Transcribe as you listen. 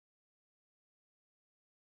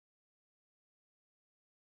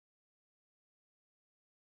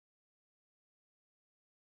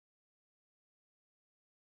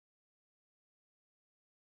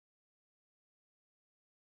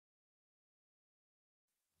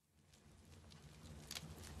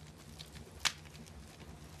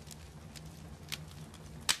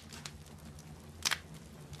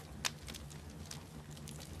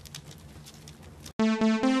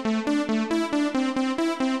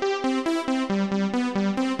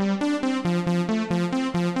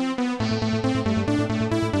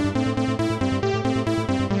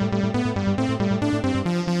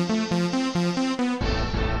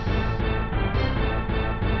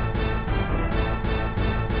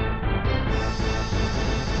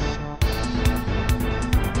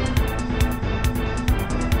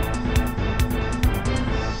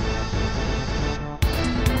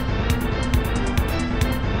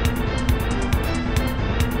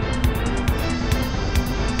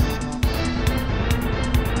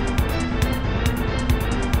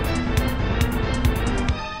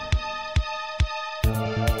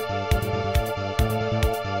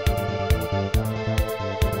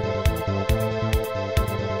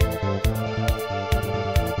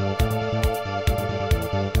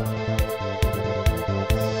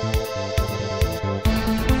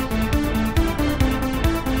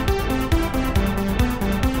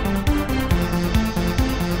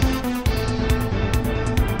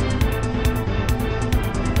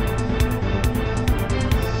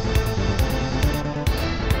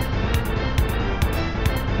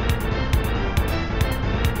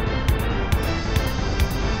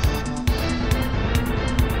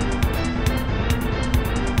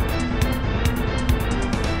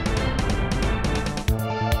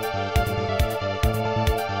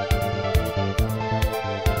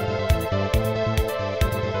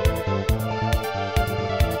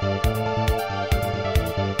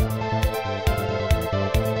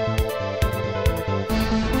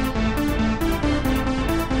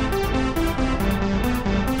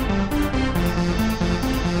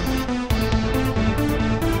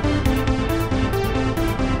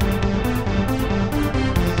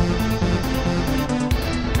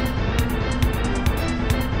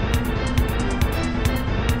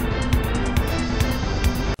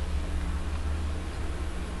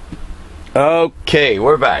Okay,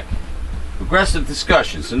 we're back. Progressive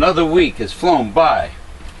discussions. Another week has flown by.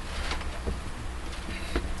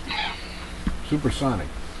 Supersonic.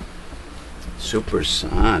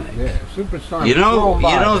 Supersonic. Yeah, supersonic. You know,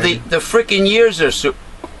 the freaking years are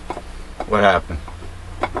What happened?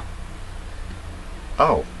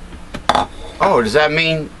 Oh. Oh, does that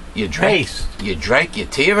mean you drank? You drank your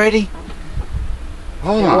tea already?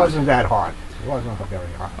 Hold on. It wasn't that hot. It wasn't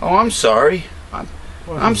very hot. Oh, I'm sorry.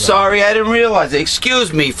 I'm sorry, I didn't realize it.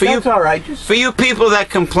 Excuse me. That's all right. For you people that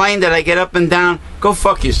complain that I get up and down, go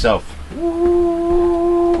fuck yourself.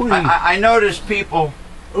 I notice people.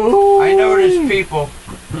 I notice people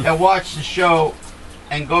that watch the show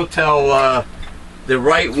and go tell the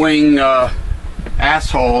right-wing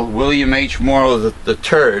asshole William H. Morrow, the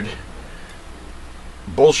turd,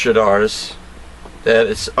 bullshit artist, that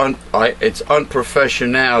it's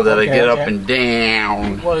unprofessional that I get up and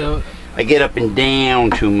down. Well, I get up and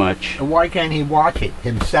down too much. Why can't he watch it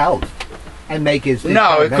himself and make his?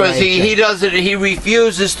 No, because he doesn't. He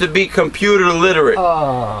refuses to be computer literate.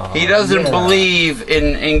 He doesn't believe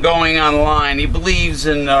in going online. He believes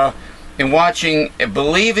in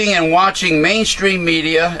believing and watching mainstream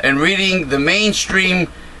media and reading the mainstream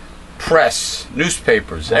press,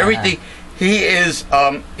 newspapers, everything.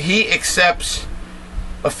 He accepts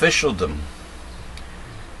officialdom.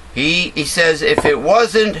 He says if it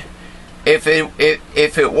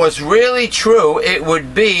was really true, it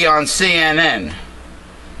would be on CNN.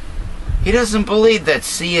 He doesn't believe that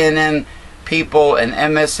CNN people and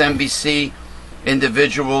MSNBC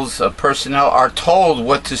individuals, personnel, are told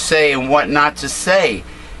what to say and what not to say.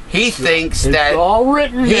 He thinks that all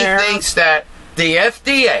written there. He thinks that the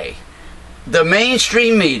FDA, the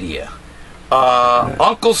mainstream media,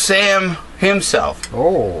 Uncle Sam himself,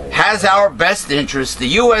 has our best interest.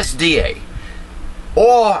 The USDA.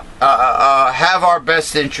 Or have our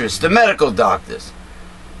best interest. The medical doctors.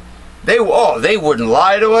 They wouldn't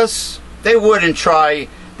lie to us. They wouldn't try.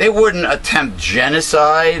 They wouldn't attempt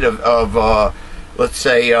genocide of let's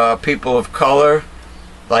say people of color,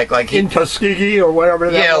 like in Tuskegee or whatever.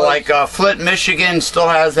 That was. Like Flint, Michigan still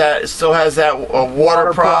has that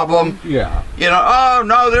water problem. Yeah. You know, oh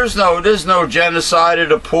no, there's no genocide of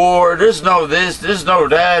the poor. There's no this. There's no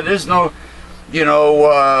that. There's no, you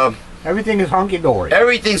know. Everything is hunky-dory.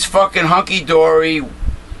 Everything's fucking hunky-dory,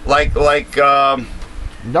 like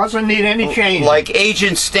doesn't need any change. Like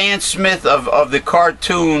Agent Stan Smith of the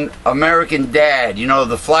cartoon American Dad. You know,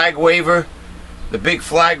 the flag waver, the big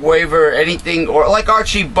flag waver, anything, or like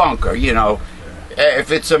Archie Bunker. You know, if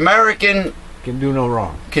it's American, can do no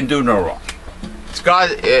wrong. Can do no wrong. It's God.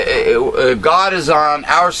 God is on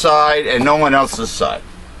our side and no one else's side.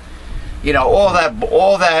 You know, all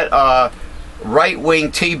that.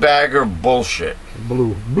 Right-wing teabagger bullshit.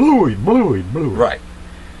 Bluey. Right.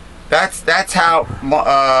 That's how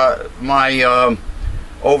my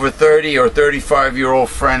over 30 or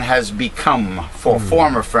 35-year-old friend has become.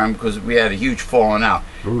 Former friend, because we had a huge falling out.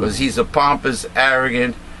 Because he's a pompous,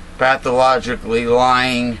 arrogant, pathologically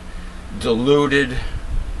lying, deluded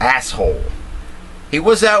asshole. He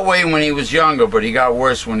was that way when he was younger, but he got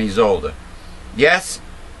worse when he's older. Yes,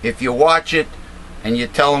 if you watch it, and you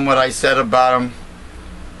tell him what I said about him,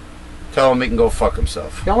 tell him he can go fuck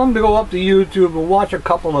himself. Tell him to go up to YouTube and watch a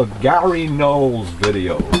couple of Gary Knowles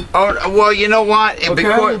videos. Oh, well, you know what?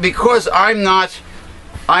 Okay. Because I'm not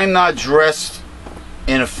dressed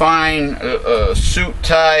in a fine suit,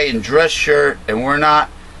 tie, and dress shirt, and we're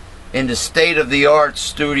not in the state-of-the-art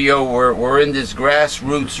studio. We're in this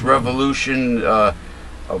grassroots revolution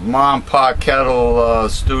mom, pa, kettle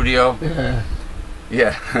studio.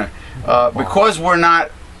 Yeah. Because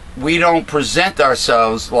we don't present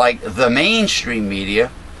ourselves like the mainstream media,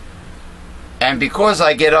 and because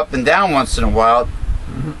I get up and down once in a while,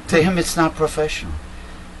 to him it's not professional.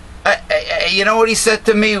 You know what he said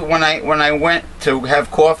to me when I went to have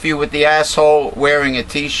coffee with the asshole wearing a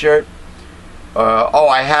T-shirt?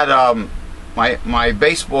 I had my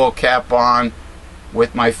baseball cap on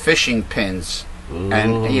with my fishing pins,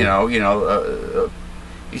 and he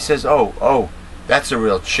says, oh. That's a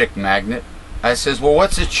real chick magnet. I says, well,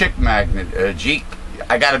 what's a chick magnet?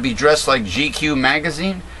 I got to be dressed like GQ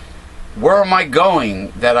magazine? Where am I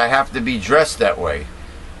going that I have to be dressed that way?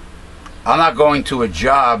 I'm not going to a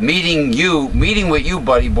job. Meeting with you,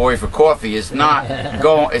 buddy boy, for coffee is not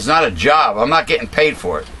a job. I'm not getting paid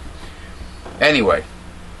for it. Anyway,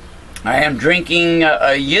 I am drinking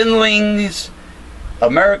Yinling's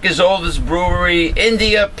America's oldest brewery,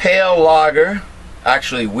 India Pale Lager.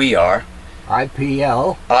 Actually, we are.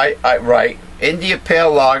 IPL. Right. India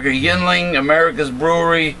Pale Lager, Yinling, America's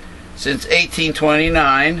brewery since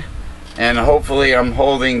 1829. and hopefully I'm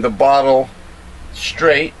holding the bottle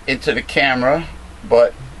straight into the camera,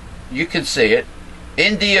 but you can see it.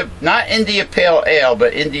 India, not India Pale Ale,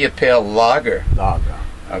 but India Pale Lager. Lager.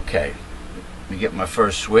 Okay, let me get my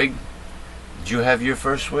first swig. Did you have your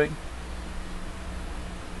first swig?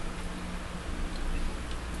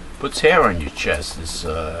 Puts hair on your chest. This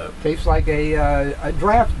tastes like a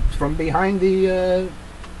draft from behind the.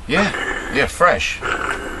 Yeah, fresh.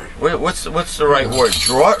 What's the right word?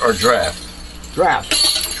 Draught or draft?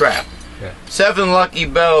 Draft. Draft. Yeah. 7 lucky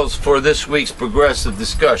bells for this week's progressive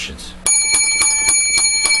discussions.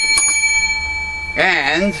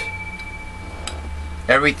 And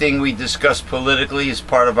everything we discuss politically is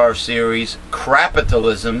part of our series,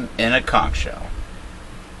 Capitalism in a Conch Shell.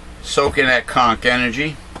 Soak in that conch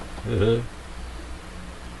energy.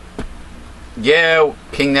 Yeah,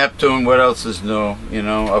 King Neptune, what else is new? You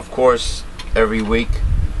know, of course, every week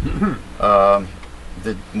the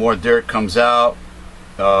more dirt comes out.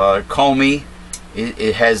 Comey,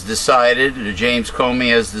 it has decided, James Comey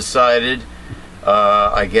has decided,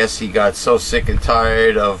 I guess he got so sick and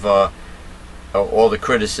tired of all the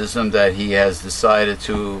criticism that he has decided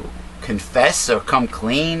to confess or come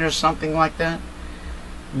clean or something like that.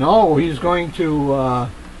 No, he's going to.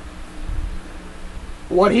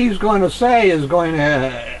 What he's going to say is going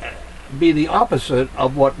to be the opposite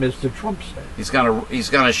of what Mr. Trump said. He's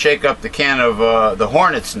gonna shake up the can of the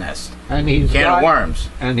hornet's nest. And he's can of worms.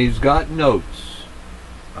 And he's got notes.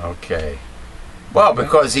 Okay. Well,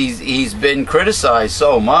 because he's been criticized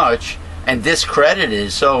so much and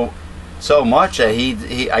discredited so much that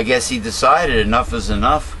he I guess he decided enough is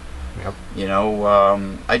enough. Yep. You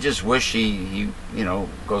know, I just wish he you know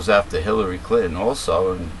goes after Hillary Clinton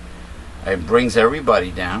also, and it brings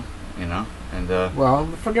everybody down. You know, and well,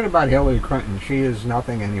 forget about Hillary Clinton. She is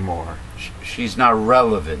nothing anymore. She's not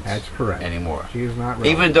relevant. That's correct. Anymore. She is not relevant.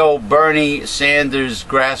 Even though Bernie Sanders'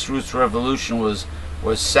 grassroots revolution was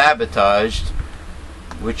sabotaged,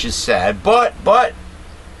 which is sad, but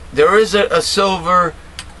there is a silver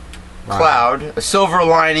cloud, a silver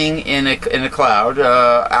lining in a cloud.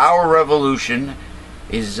 Our revolution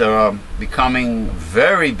is becoming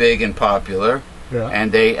very big and popular,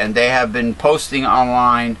 and they have been posting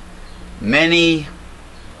online many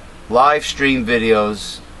live stream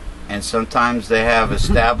videos, and sometimes they have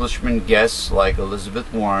establishment guests like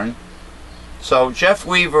Elizabeth Warren. So Jeff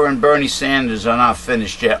Weaver and Bernie Sanders are not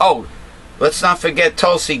finished yet. Oh, let's not forget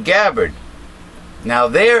Tulsi Gabbard. Now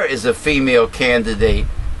there is a female candidate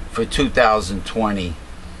for 2020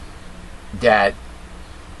 that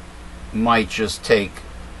might just take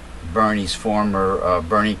Bernie's former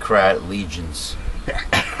Bernie-crat legions.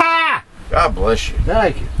 God bless you.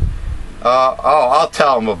 Thank you. I'll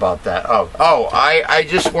tell him about that. I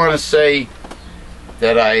just want to say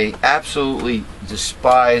that I absolutely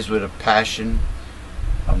despise with a passion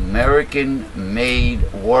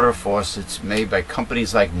American-made water faucets made by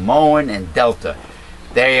companies like Moen and Delta.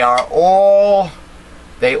 They all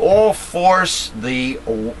force the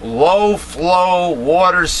low-flow,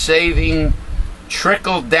 water-saving,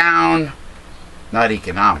 trickle-down, not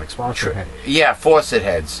economics, faucet heads. Yeah, faucet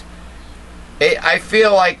heads. I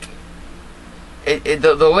feel like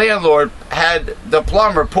the landlord had the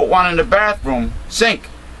plumber put one in the bathroom sink.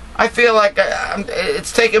 I feel like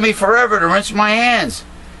it's taking me forever to rinse my hands.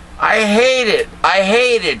 I hate it. I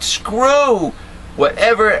hate it. Screw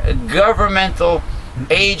whatever governmental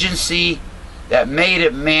agency that made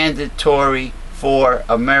it mandatory for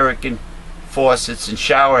American faucets and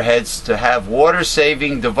shower heads to have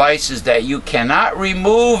water-saving devices that you cannot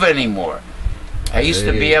remove anymore. I used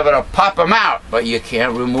to be able to pop them out, but you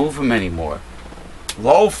can't remove them anymore.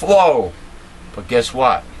 Low flow. But guess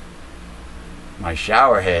what? My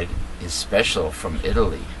shower head is special from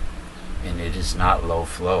Italy, and it is not low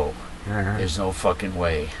flow. There's no fucking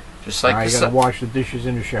way. Just like now you gotta wash the dishes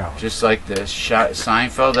in the shower. Just like the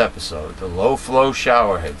Seinfeld episode, the low flow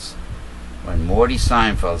shower heads. When Morty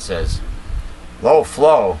Seinfeld says, "Low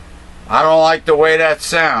flow, I don't like the way that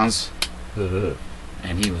sounds,"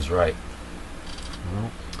 and he was right.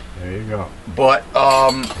 Well, there you go. But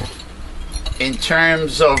in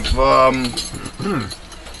terms of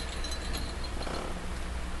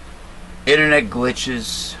internet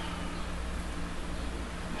glitches,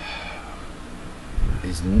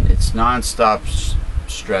 it's non-stop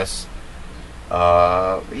stress.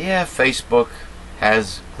 Yeah, Facebook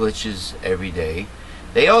has glitches every day.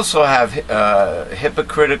 They also have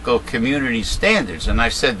hypocritical community standards, and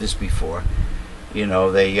I've said this before. You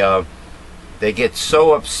know, they get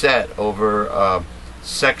so upset over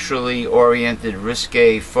sexually oriented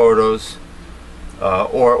risque photos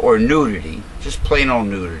or nudity, just plain old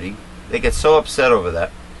nudity. They get so upset over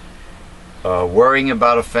that worrying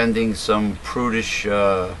about offending some prudish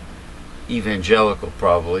evangelical,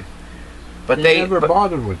 probably. But they never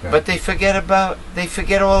bothered with that. But they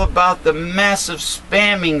forget all about the massive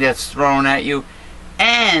spamming that's thrown at you,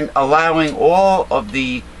 and allowing all of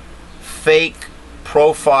the fake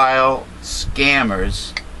profile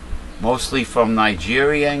scammers, mostly from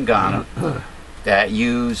Nigeria and Ghana, that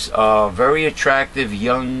use very attractive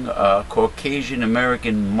young Caucasian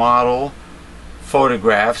American model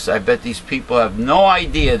photographs. I bet these people have no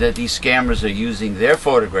idea that these scammers are using their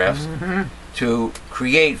photographs to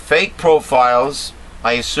create fake profiles.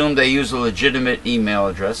 I assume they use a legitimate email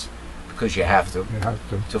address, because you have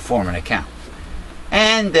to form an account.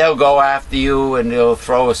 And they'll go after you, and they'll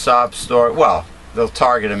throw a sob story. Well, they'll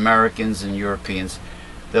target Americans and Europeans.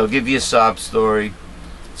 They'll give you a sob story.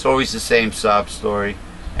 It's always the same sob story.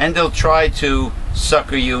 And they'll try to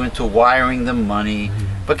sucker you into wiring them money.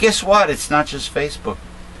 But guess what? It's not just Facebook.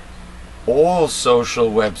 All social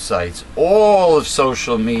websites, all of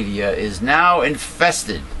social media is now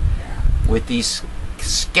infested with these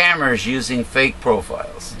scammers using fake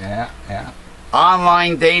profiles.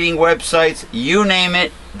 Online dating websites, you name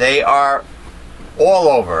it, they are all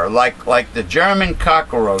over. Like the German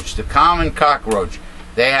cockroach, the common cockroach.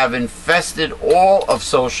 They have infested all of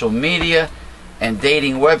social media and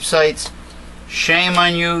dating websites. Shame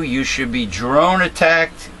on you. You should be drone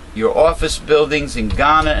attacked. Your office buildings in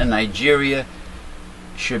Ghana and Nigeria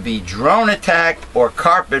should be drone attacked or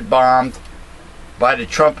carpet bombed by the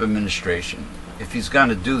Trump administration. If he's going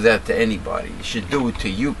to do that to anybody, he should do it to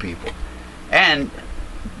you people. And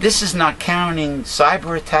this is not counting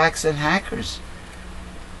cyber attacks and hackers.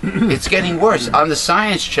 It's getting worse. On the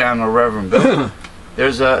Science Channel, Reverend Bill,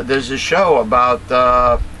 there's a show about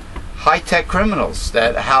high-tech criminals,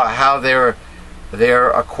 that how they're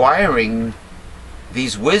acquiring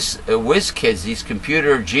these whiz kids, these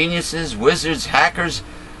computer geniuses, wizards, hackers,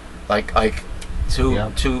 and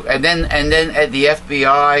then the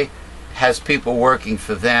FBI has people working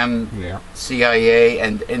for them, CIA,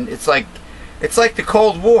 and it's like the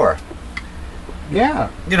Cold War. Yeah.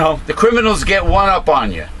 You know, the criminals get one up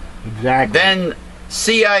on you. Exactly. Then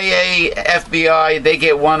CIA, FBI, they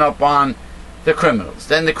get one up on the criminals.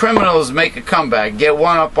 Then the criminals make a comeback, get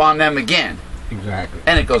one up on them again. Exactly.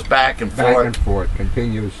 And it goes back and forth. Back and forth,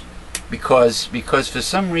 continues. Because for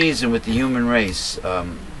some reason with the human race,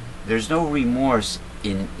 there's no remorse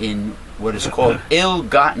in what is called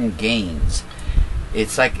ill-gotten gains.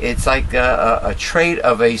 It's like a trait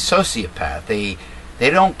of a sociopath. They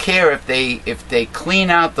don't care if they clean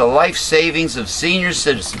out the life savings of senior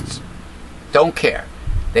citizens. Don't care.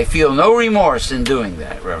 They feel no remorse in doing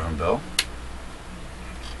that, Reverend Bill.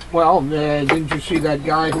 Well, didn't you see that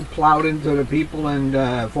guy who plowed into the people in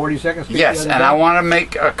 42nd Street? Yes, and I want to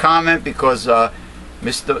make a comment because the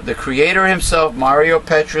creator himself, Mario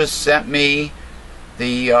Petrus, sent me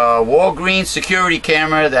the Walgreens security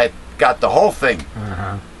camera that got the whole thing.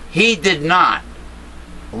 He did not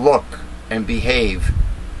look and behave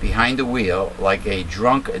behind the wheel like a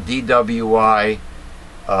drunk DWI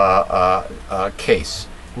case.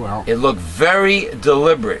 Well, it looked very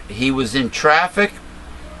deliberate. He was in traffic.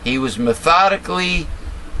 He was methodically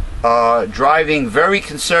driving very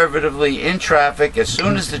conservatively in traffic. As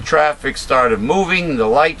soon as the traffic started moving, the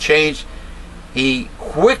light changed, he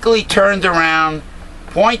quickly turned around,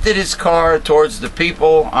 pointed his car towards the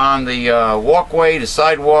people on the walkway, the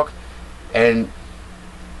sidewalk, and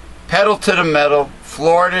pedaled to the metal,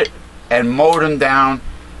 floored it, and mowed him down.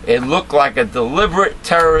 It looked like a deliberate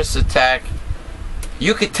terrorist attack.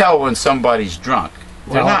 You could tell when somebody's drunk.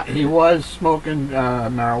 Well, he was smoking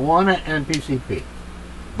marijuana and PCP.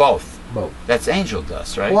 Both. Both. That's angel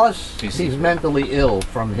dust, right? Plus, PCP. He's mentally ill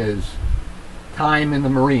from his time in the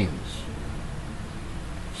Marines.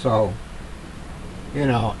 So, you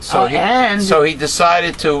know. So he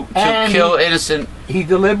decided to kill innocent. He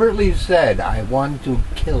deliberately said, "I want to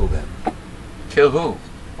kill them." Kill who?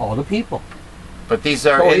 All the people. But these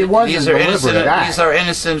are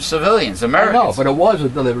innocent civilians, Americans. I know, but it was a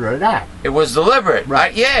deliberate act. It was deliberate,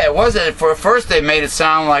 right? Yeah, it wasn't. For first, they made it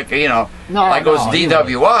sound like it was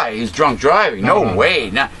DWI. He's drunk driving. No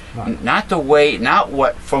way, not the way, not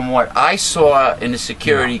what from what I saw in the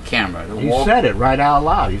security camera. He said it right out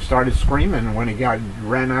loud. He started screaming when he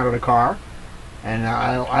ran out of the car, and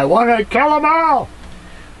I want to kill them all.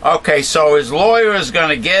 Okay, so his lawyer is going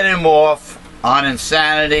to get him off on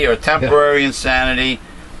insanity or temporary insanity,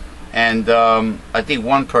 and I think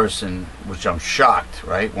one person, which I'm shocked,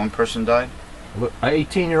 right? One person died? An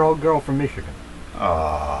 18-year-old girl from Michigan.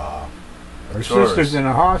 Oh. Her sister's in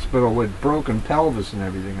a hospital with broken pelvis and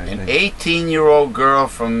everything, I think. An 18-year-old girl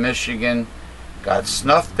from Michigan got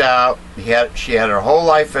snuffed out. She had her whole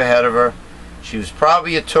life ahead of her. She was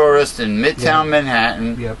probably a tourist in Midtown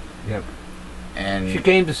Manhattan. Yep. And she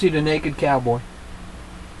came to see the naked cowboy.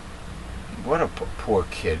 What a poor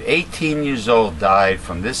kid. 18 years old, died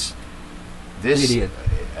from this idiot.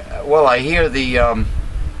 Well, I hear the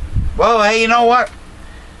well, hey, you know what?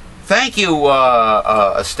 Thank you,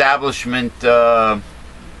 establishment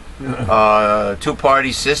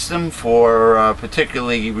two-party system, for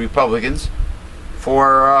particularly Republicans,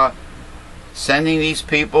 for sending these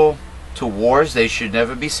people to wars they should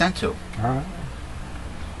never be sent to.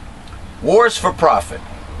 Wars for profit.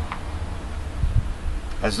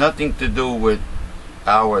 Has nothing to do with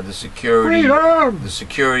the security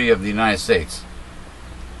of the United States.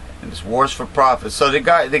 And it's wars for profit. So the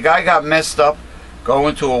guy got messed up,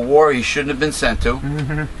 going to a war he shouldn't have been sent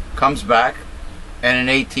to. Comes back, and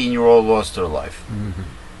an 18-year-old lost her life.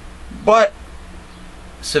 But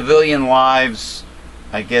civilian lives,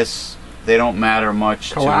 I guess, they don't matter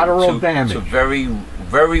much Collateral damage to very,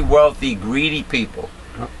 very wealthy, greedy people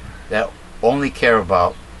that only care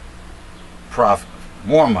about profit,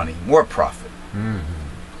 more money, more profit.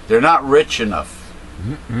 They're not rich enough.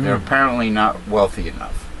 They're apparently not wealthy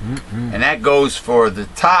enough. And that goes for the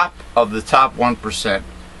top 1%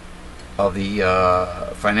 of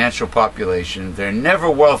the financial population. They're never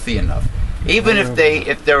wealthy enough. Even if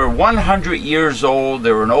they're 100 years old,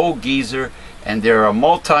 they're an old geezer, and they're a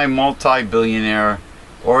multi-billionaire,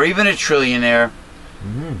 or even a trillionaire,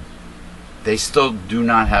 they still do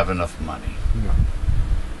not have enough money.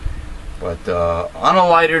 But on a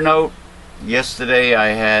lighter note, yesterday I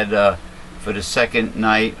had, for the second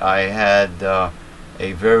night, I had a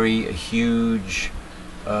very huge,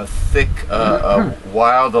 thick,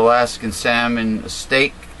 wild Alaskan salmon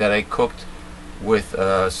steak that I cooked with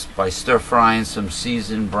by stir-frying some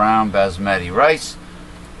seasoned brown basmati rice.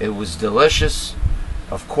 It was delicious.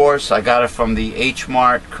 Of course, I got it from the H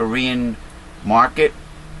Mart Korean market.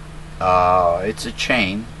 It's a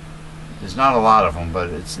chain. There's not a lot of them, but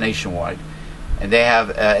it's nationwide. And they have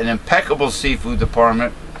an impeccable seafood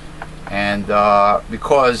department. And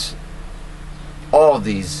because all of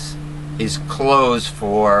these is closed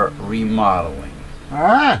for remodeling.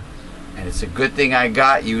 And it's a good thing I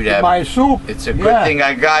got you that. My soup. It's a good thing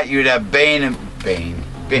I got you that bean and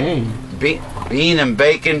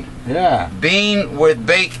bacon. Yeah. Bean with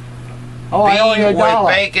bacon. Oh, I owe you a dollar.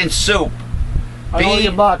 With bacon soup. I owe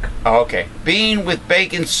you $1. Oh, okay. Bean with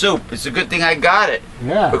bacon soup. It's a good thing I got it.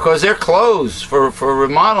 Yeah. Because they're closed for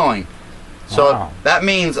remodeling. So that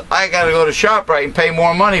means I got to go to ShopRite and pay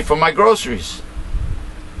more money for my groceries.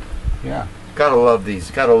 Yeah. Gotta love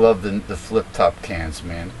these. Gotta love the flip-top cans,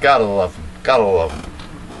 man. Gotta love them. Gotta love them.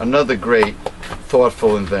 Another great,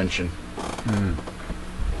 thoughtful invention.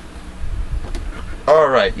 All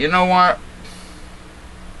right. You know what?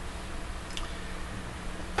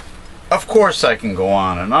 Of course I can go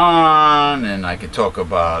on, and I could talk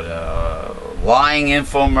about lying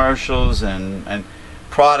infomercials and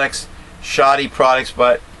products, shoddy products,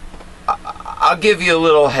 but I'll give you a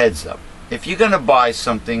little heads up. If you're going to buy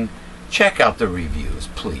something, check out the reviews,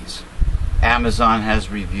 please. Amazon has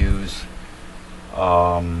reviews.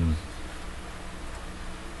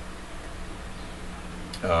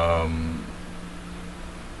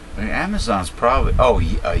 Amazon's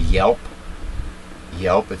probably, Yelp.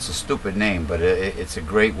 Yelp, it's a stupid name, but it's a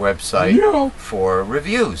great website for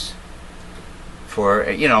reviews for,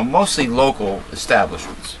 mostly local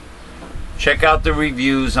establishments. Check out the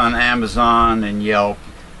reviews on Amazon and Yelp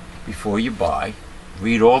before you buy.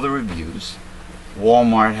 Read all the reviews.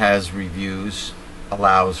 Walmart has reviews,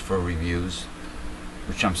 allows for reviews,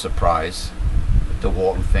 which I'm surprised that the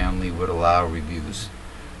Walton family would allow reviews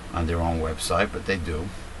on their own website, but they do.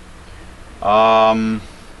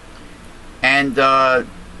 And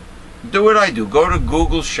do what I do. Go to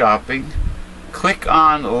Google Shopping, click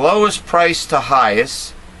on lowest price to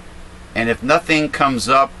highest, and if nothing comes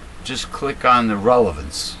up, just click on the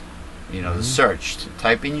relevance, the search.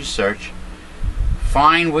 Type in your search,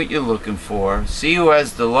 find what you're looking for, see who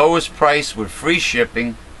has the lowest price with free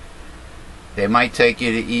shipping. They might take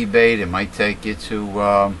you to eBay, they might take you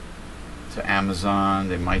to Amazon,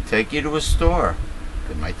 they might take you to a store.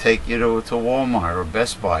 It might take you to Walmart or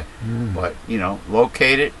Best Buy, but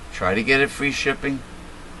locate it, try to get it free shipping,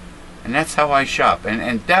 and that's how I shop.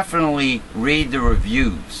 And definitely read the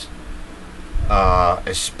reviews,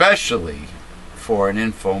 especially for an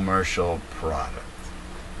infomercial product.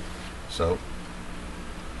 So,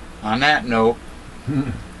 on that note,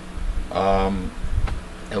 at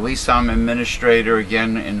least I'm administrator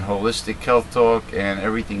again in Holistic Health Talk, and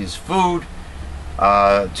everything is food.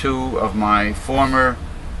 Two of my former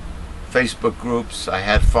Facebook groups. I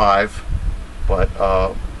had 5, but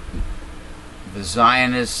the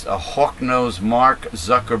Zionist, hawk-nosed Mark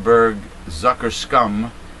Zuckerberg, Zucker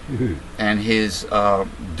Scum, and his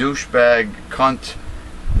douchebag cunt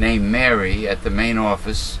named Mary at the main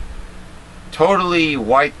office totally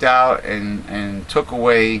wiped out and took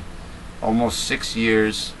away almost 6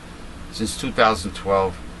 years since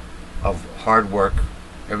 2012 of hard work.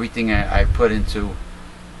 Everything I put into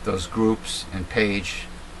those groups and page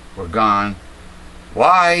were gone.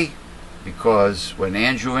 Why? Because when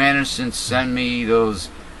Andrew Anderson sent me those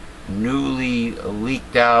newly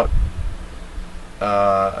leaked out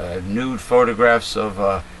nude photographs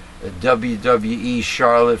of WWE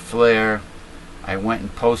Charlotte Flair, I went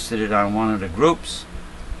and posted it on one of the groups,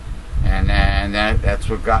 and that's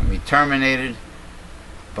what got me terminated.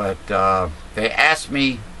 But they asked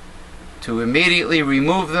me to immediately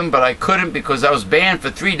remove them, but I couldn't because I was banned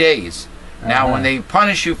for 3 days. Now when they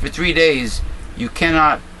punish you for 3 days, you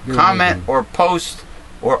cannot comment or post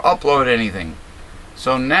or upload anything.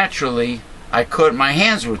 So naturally I could, my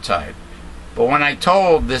hands were tied. But when I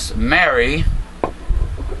told this Mary,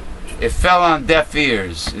 it fell on deaf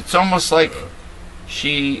ears. It's almost like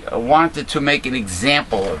she wanted to make an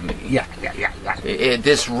example of me. Yeah.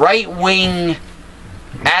 This right-wing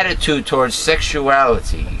attitude towards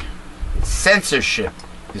sexuality, censorship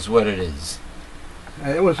is what it is.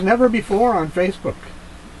 It was never before on Facebook.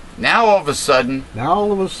 Now all of a sudden, Now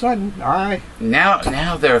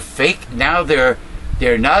they're fake. Now they're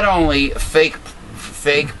not only fake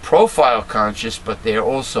profile conscious, but they're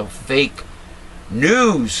also fake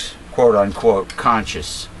news, quote unquote,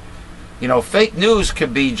 conscious. You know, fake news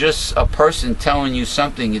could be just a person telling you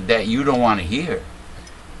something that you don't want to hear,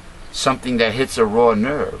 something that hits a raw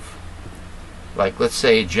nerve. Like, let's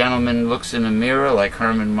say a gentleman looks in a mirror, like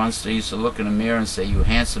Herman Munster used to look in a mirror and say, "You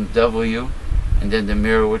handsome devil, you," and then the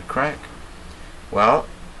mirror would crack. Well,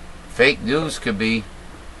 fake news could be,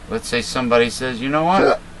 let's say somebody says, "You know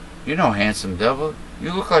what? You know, handsome devil,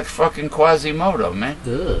 you look like fucking Quasimodo, man."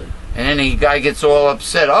 Good. And then the guy gets all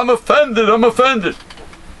upset. I'm offended.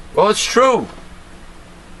 Well, it's true.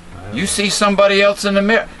 You see somebody else in the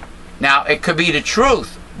mirror. Now, it could be the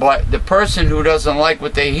truth, but the person who doesn't like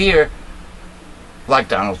what they hear, like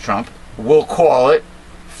Donald Trump, will call it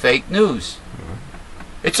fake news.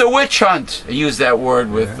 It's a witch hunt. I use that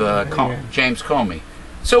word with James Comey.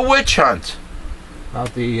 It's a witch hunt.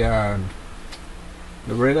 About the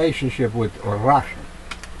relationship with Russia.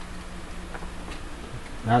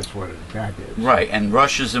 That's what that is. Right, and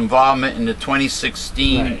Russia's involvement in the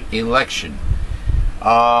 2016 election.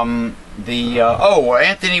 Anthony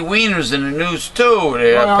Weiner's in the news too.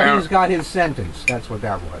 Well, he's got his sentence. That's what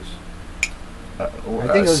that was. I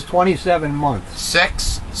think it was 27 months.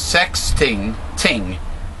 Sexting,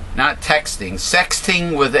 not texting.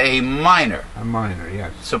 Sexting with a minor. A minor,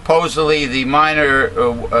 yes. Supposedly the minor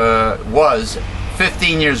was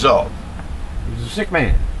 15 years old. He's a sick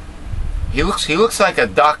man. He looks like a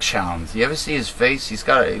dachshund. You ever see his face? He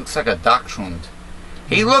looks like a dachshund.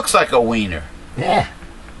 He looks like a wiener. Yeah.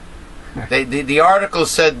 The article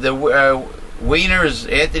said the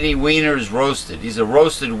Anthony Weiner is roasted. He's a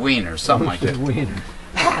roasted wiener, something like that. Wiener.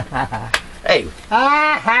 Hey.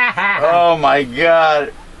 Oh my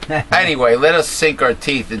God. Anyway, let us sink our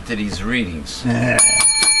teeth into these readings.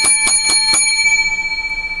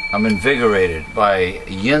 I'm invigorated by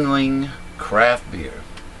Yinling craft beer.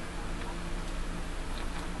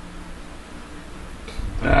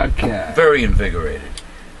 Okay. Very invigorated.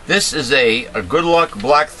 This is a Good Luck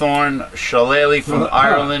Blackthorn Shillelagh from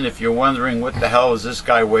Ireland, if you're wondering what the hell is this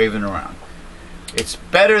guy waving around. It's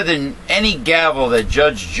better than any gavel that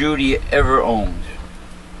Judge Judy ever owned.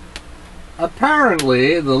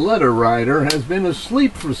 Apparently, the letter writer has been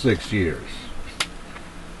asleep for 6 years.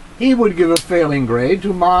 He would give a failing grade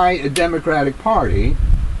to my Democratic Party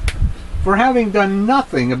for having done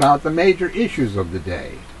nothing about the major issues of the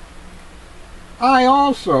day. I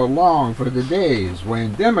also long for the days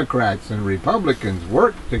when Democrats and Republicans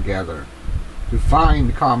worked together to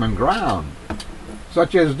find common ground,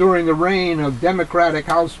 such as during the reign of Democratic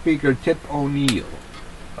House Speaker Tip O'Neill.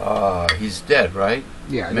 He's dead, right?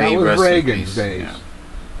 Yeah, that was Reagan's days. Yeah.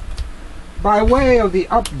 By way of the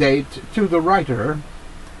update to the writer,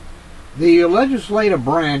 the legislative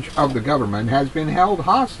branch of the government has been held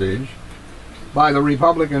hostage by the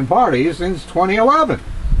Republican Party since 2011.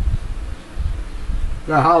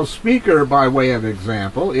 The House Speaker, by way of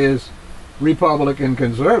example, is Republican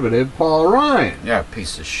conservative Paul Ryan. Yeah,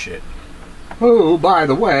 piece of shit. Who, by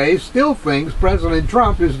the way, still thinks President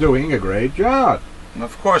Trump is doing a great job.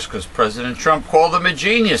 Of course, because President Trump called him a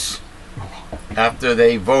genius after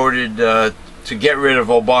they voted to get rid of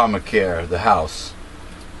Obamacare, the House.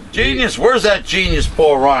 Genius. Where's that genius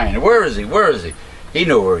Paul Ryan? Where is he? Where is he? He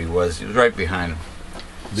knew where he was. He was right behind him.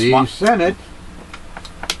 The Senate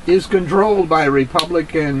is controlled by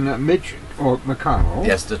Republican Mitch McConnell.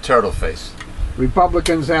 Yes, the turtle face.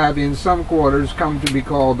 Republicans have in some quarters come to be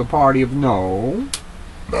called the party of no.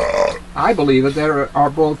 I believe that there are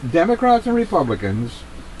both Democrats and Republicans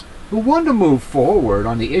who want to move forward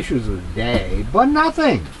on the issues of the day, but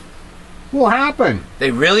nothing will happen.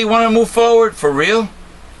 They really want to move forward? For real?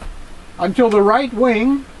 Until the right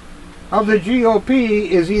wing of the GOP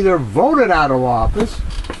is either voted out of office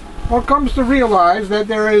or comes to realize that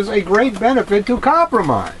there is a great benefit to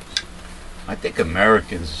compromise. I think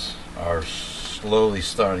Americans are slowly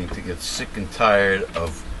starting to get sick and tired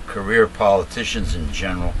of career politicians in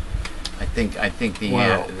general. I think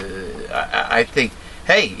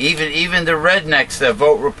hey, even the rednecks that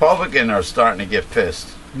vote Republican are starting to get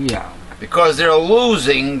pissed. Yeah. Because they're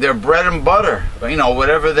losing their bread and butter. You know,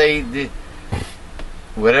 whatever they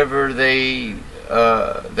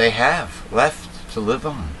have left to live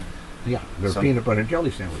on. Yeah, they're peanut butter and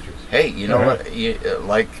jelly sandwiches. Hey, you know what?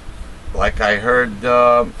 Like I heard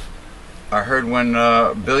when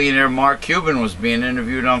billionaire Mark Cuban was being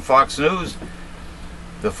interviewed on Fox News.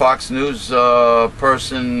 The Fox News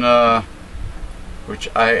person, which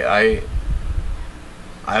I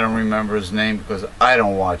don't remember his name because I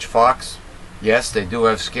don't watch Fox. Yes, they do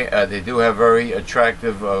have very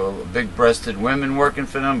attractive, big-breasted women working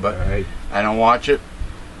for them, but I don't watch it.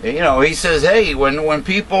 You know, he says, hey, when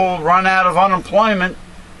people run out of unemployment,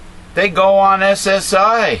 they go on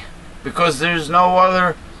SSI because there's no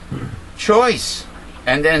other choice,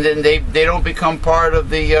 and then they don't become part of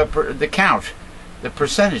the count, the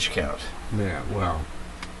percentage count. Yeah, well,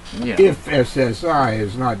 you know. If SSI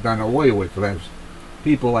is not done away with, as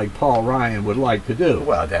people like Paul Ryan would like to do.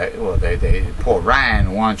 Well, Paul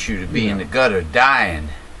Ryan wants you to be in the gutter dying.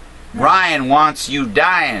 Ryan wants you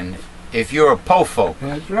dying if you're a po-folk.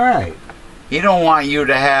 That's right. He don't want you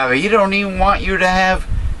to have. He don't even want you to have.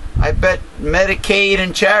 I bet Medicaid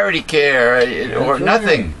and charity care or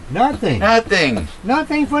nothing. Nothing. Nothing.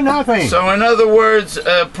 Nothing for nothing. So in other words,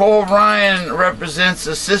 Paul Ryan represents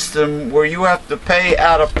a system where you have to pay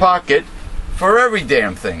out of pocket for every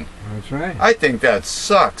damn thing. That's right. I think that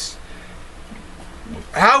sucks.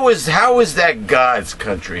 How is that God's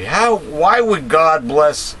country? Why would God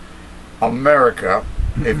bless America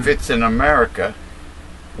if it's in America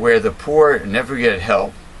where the poor never get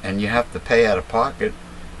help and you have to pay out of pocket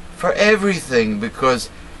for everything because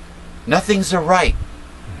nothing's a right.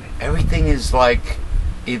 Everything is like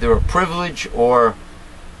either a privilege or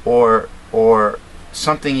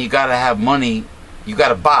something you got to have money. You got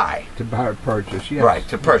to buy to purchase, yes. Right,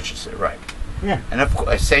 to purchase it, right. Yeah. And of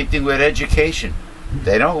course, same thing with education.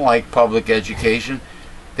 They don't like public education.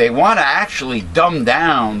 They want to actually dumb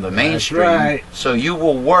down the mainstream. That's right. So you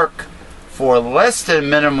will work for less than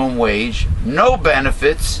minimum wage, no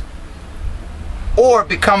benefits, or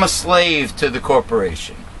become a slave to the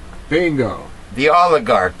corporation. Bingo. The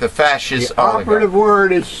oligarch, the fascist oligarch. The operative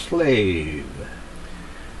word is slave.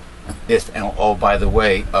 Yes, and oh, by the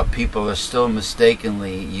way, people are still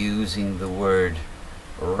mistakenly using the word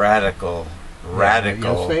radical.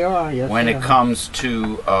 Yes, they are. Yes, when they it are. comes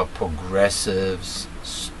to progressives,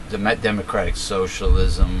 democratic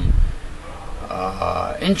socialism,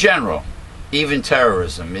 in general, even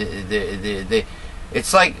terrorism.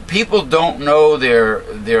 It's like people don't know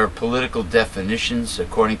their political definitions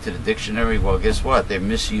according to the dictionary. Well, guess what? They're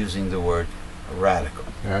misusing the word radical.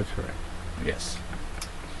 That's right. Yes.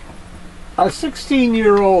 A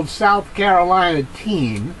 16-year-old South Carolina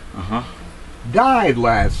teen died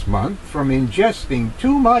last month from ingesting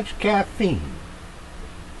too much caffeine,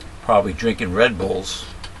 Probably drinking Red Bulls.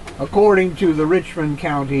 according to the Richmond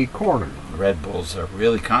County coroner. Red Bulls are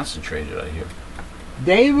really concentrated, I hear.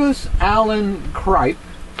 Davis Allen Kripe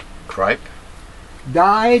Cripe?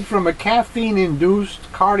 died from a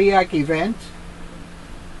caffeine-induced cardiac event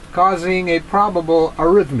causing a probable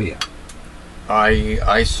arrhythmia.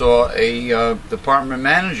 I saw a department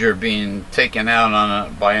manager being taken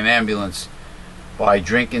out by an ambulance by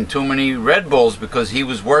drinking too many Red Bulls because he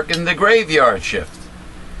was working the graveyard shift.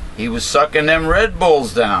 He was sucking them Red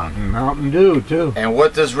Bulls down. Mountain Dew, too. And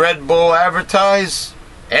what does Red Bull advertise?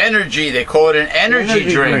 Energy. They call it an energy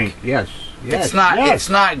drink. Yes. Yes. It's not. Yes. It's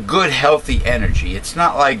not good, healthy energy. It's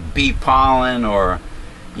not like bee pollen or,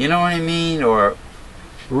 you know what I mean, or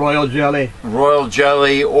Royal jelly. royal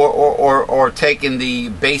jelly, or taking the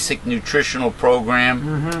basic nutritional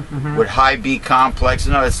program with high B complex.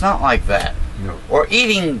 No, it's not like that. No. Or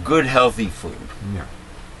eating good, healthy food. No.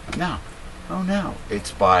 No. Oh no,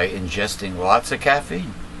 it's by ingesting lots of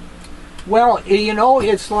caffeine. Well, you know,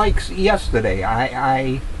 it's like yesterday.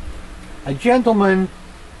 A gentleman,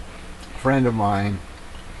 friend of mine,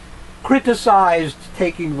 criticized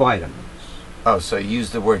taking vitamins. Oh, so you use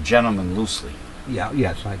the word gentleman loosely. Yeah,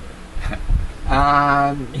 yes, I did.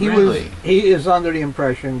 Really? He is under the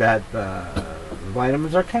impression that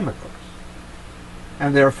vitamins are chemicals,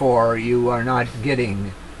 and therefore you are not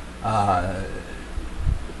getting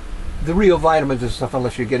the real vitamins and stuff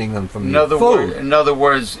unless you're getting them from the food. In other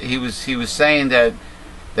words, he was saying that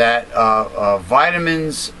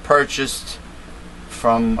vitamins purchased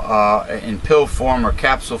from in pill form or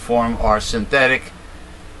capsule form are synthetic.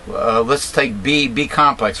 Let's take B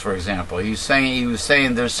complex for example. He was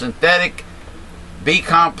saying there's synthetic B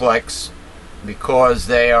complex because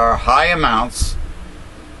they are high amounts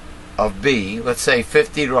of B. Let's say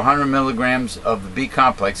 50 to 100 milligrams of the B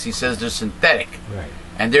complex. He says they're synthetic, right,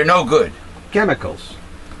 and they're no good. Chemicals.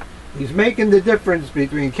 He's making the difference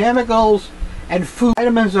between chemicals and food.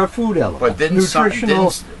 Vitamins are food elements. But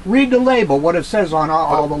nutritional. Read the label, what it says on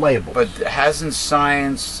all the labels. But hasn't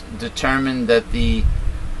science determined that the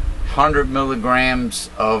 100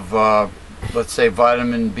 milligrams of, let's say,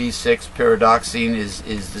 vitamin B6 pyridoxine is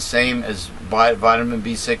the same as vitamin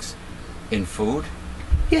B6 in food?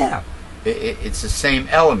 Yeah. It's the same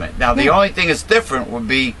element. Now, the only thing that's different would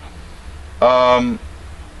be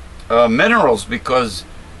minerals, because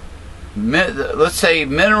let's say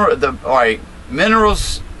minerals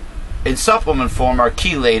in supplement form are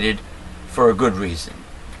chelated for a good reason.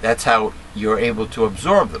 That's how you're able to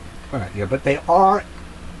absorb them. Right. Yeah, but they are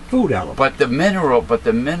food elements. But the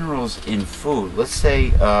minerals in food. Let's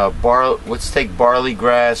say let's take barley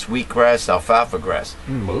grass, wheatgrass, alfalfa grass.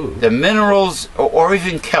 Mm-hmm. The minerals, or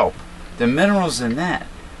even kelp, the minerals in that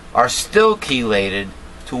are still chelated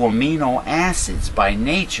to amino acids by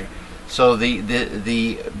nature. So the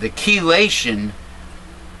chelation,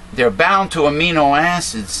 they're bound to amino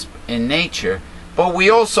acids in nature, but we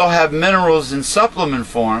also have minerals in supplement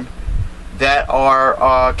form that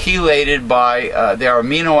are chelated by they are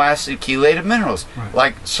amino acid chelated minerals, right,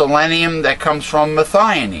 like selenium that comes from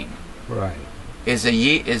methionine. Right, is a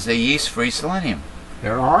yeast-free selenium.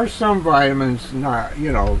 There are some vitamins, not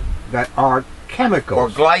that are chemicals or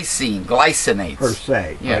glycinates per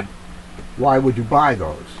se. Yeah. But why would you buy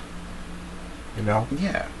those?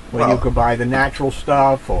 Yeah. When you could buy the natural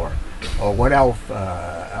stuff or what else?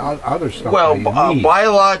 Other stuff. Well,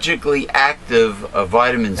 biologically active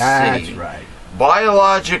vitamin C. That's right.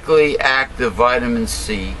 Biologically active vitamin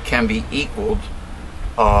C can be equaled,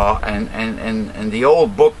 and the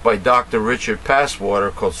old book by Dr. Richard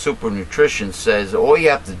Passwater called Super Nutrition says all you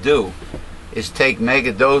have to do is take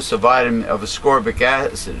megadose of ascorbic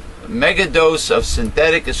acid. Megadose of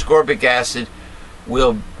synthetic ascorbic acid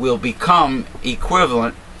will become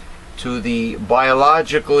equivalent to the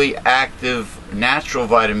biologically active natural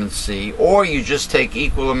vitamin C, or you just take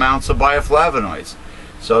equal amounts of bioflavonoids.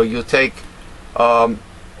 So you'll take,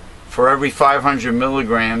 for every 500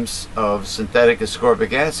 milligrams of synthetic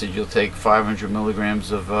ascorbic acid, you'll take 500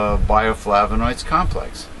 milligrams of bioflavonoids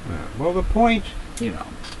complex. Yeah. Well, the point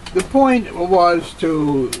was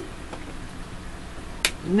to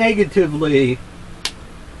negatively,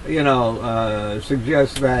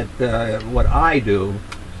 suggest that what I do,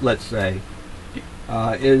 let's say,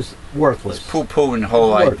 is worthless. It's poo-pooing the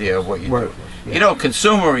whole idea of what you do. Yeah.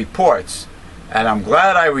 Consumer Reports, and I'm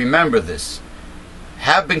glad I remember this,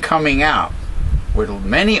 have been coming out with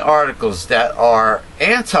many articles that are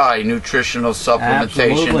anti-nutritional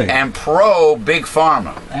supplementation. Absolutely. And pro-big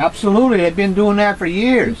pharma. Absolutely, they've been doing that for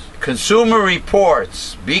years. Consumer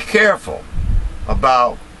Reports, be careful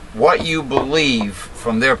about what you believe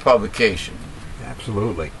from their publication.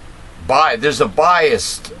 Absolutely. There's a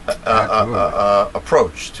biased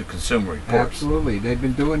approach to Consumer Reports. Absolutely. They've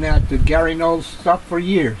been doing that to Gary Knowles stuff for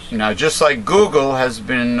years. Now, just like Google has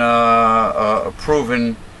been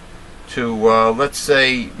proven to, let's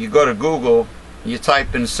say you go to Google, you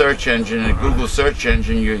type in search engine, and Google search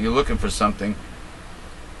engine, you're looking for something.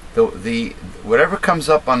 The whatever comes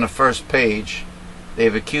up on the first page,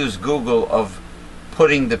 they've accused Google of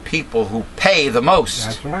putting the people who pay the most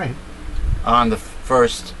That's right. on the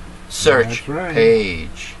first search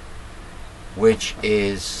page, which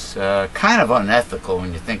is kind of unethical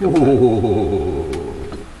when you think about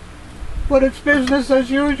it. But it's business as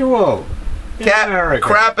usual.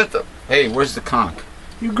 Crap at the... Hey, where's the conch?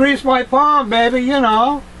 You grease my palm, baby,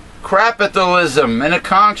 Capitalism in a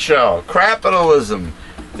conch shell. Capitalism.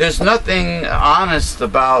 There's nothing honest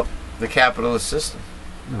about the capitalist system.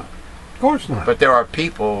 No, of course not. But there are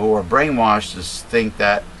people who are brainwashed to think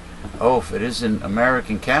that, if it isn't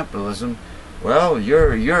American capitalism, well,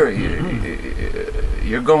 you're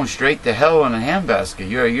going straight to hell in a handbasket.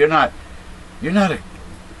 You're not a.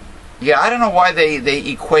 Yeah, I don't know why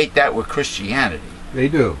they equate that with Christianity. They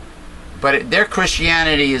do. But their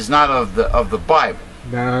Christianity is not of the Bible.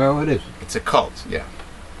 No, it isn't. It's a cult. Yeah.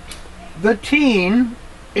 The teen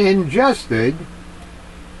ingested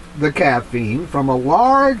the caffeine from a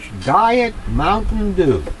large Diet Mountain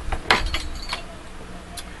Dew.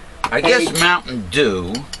 I guess Mountain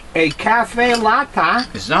Dew, a cafe latte,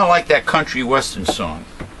 it's not like that country western song,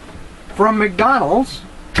 from McDonald's,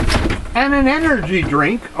 and an energy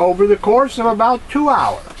drink over the course of about 2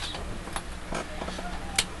 hours.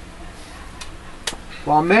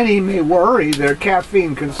 While many may worry their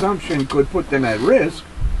caffeine consumption could put them at risk,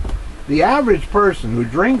 the average person who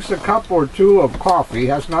drinks a cup or two of coffee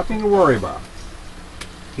has nothing to worry about.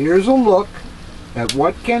 Here's a look at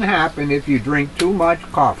what can happen if you drink too much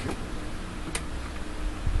coffee.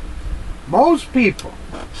 Most people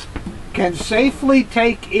can safely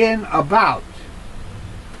take in about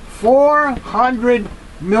 400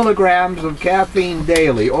 milligrams of caffeine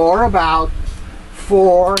daily, or about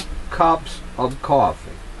 4 cups of coffee.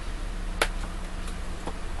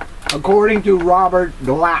 According to Robert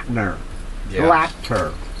Glatter,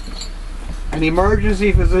 an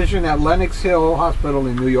emergency physician at Lenox Hill Hospital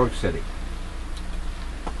in New York City.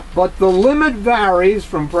 But the limit varies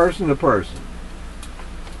from person to person.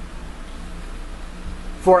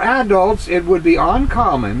 For adults, it would be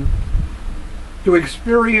uncommon to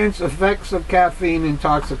experience effects of caffeine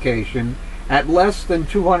intoxication at less than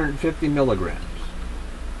 250 milligrams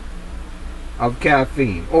of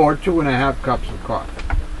caffeine, or 2.5 cups of coffee.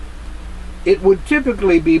 It would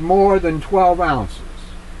typically be more than 12 ounces,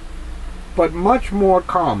 but much more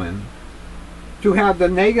common to have the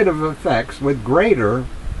negative effects with greater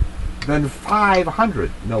than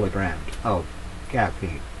 500 milligrams of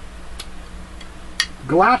caffeine.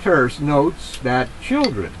 Glatter notes that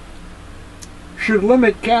children should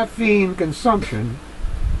limit caffeine consumption,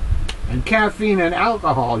 and caffeine and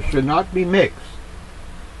alcohol should not be mixed.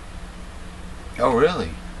 Oh, really?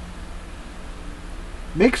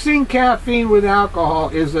 Mixing caffeine with alcohol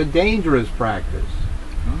is a dangerous practice.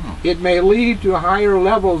 Oh. It may lead to higher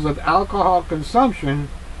levels of alcohol consumption,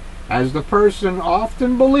 as the person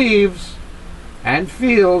often believes and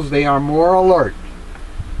feels they are more alert.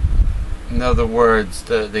 In other words,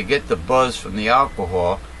 they get the buzz from the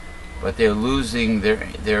alcohol, but they're losing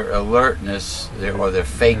their alertness, or their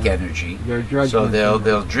fake energy. Their judgment. So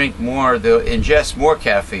they'll drink more, they'll ingest more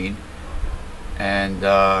caffeine, and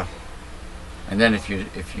then if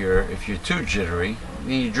you're too jittery,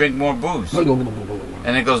 then you drink more booze,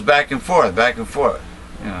 and it goes back and forth,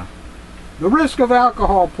 you know. The risk of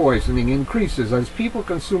alcohol poisoning increases as people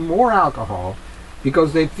consume more alcohol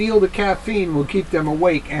because they feel the caffeine will keep them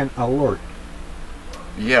awake and alert.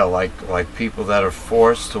 Yeah, like people that are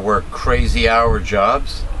forced to work crazy hour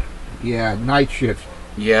jobs. Yeah, night shift.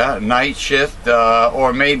 Yeah, night shift,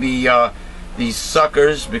 or maybe these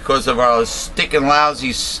suckers, because of our sticking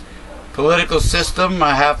lousy political system,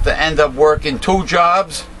 I have to end up working 2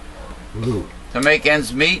 jobs to make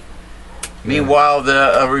ends meet. Meanwhile,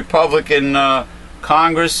 the Republican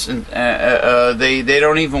Congress, they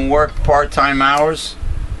don't even work part-time hours.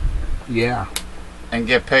 Yeah. And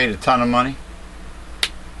get paid a ton of money.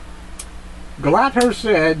 Glatter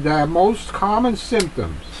said the most common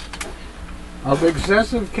symptoms of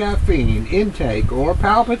excessive caffeine intake are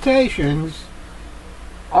palpitations,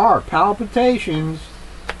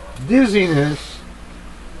 dizziness,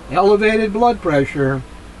 elevated blood pressure,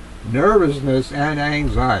 nervousness, and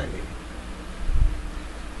anxiety.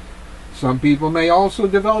 Some people may also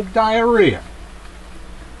develop diarrhea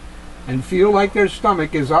and feel like their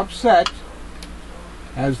stomach is upset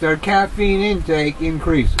as their caffeine intake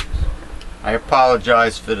increases. I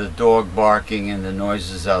apologize for the dog barking and the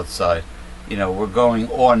noises outside. You know, we're going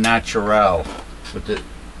au naturel with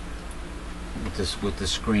the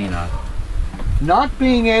screen on. Not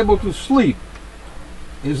being able to sleep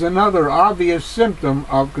is another obvious symptom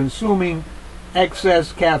of consuming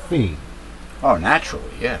excess caffeine. Oh,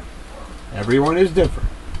 naturally, yeah. Everyone is different.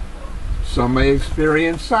 Some may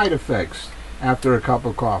experience side effects after a cup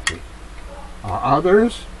of coffee.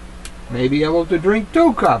 Others may be able to drink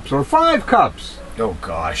 2 cups or 5 cups. Oh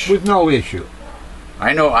gosh. With no issue.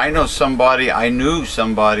 I knew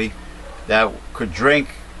somebody that could drink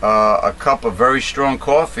a cup of very strong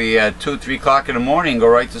coffee at 2-3 o'clock in the morning and go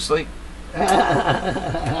right to sleep. Don't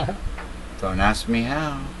ask me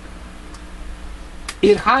how.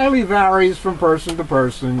 It highly varies from person to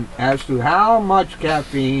person as to how much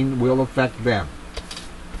caffeine will affect them.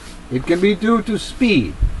 It can be due to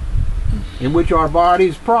speed, in which our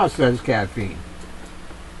bodies process caffeine,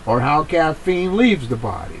 or how caffeine leaves the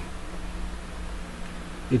body.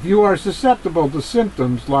 If you are susceptible to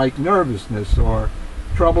symptoms like nervousness or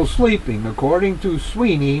trouble sleeping, according to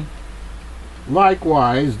Sweeney,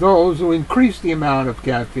 likewise, those who increase the amount of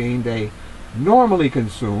caffeine they normally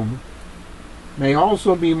consume may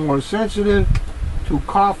also be more sensitive to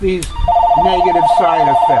coffee's negative side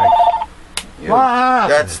effects.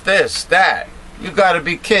 That's this, that. You gotta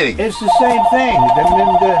be kidding. It's the same thing.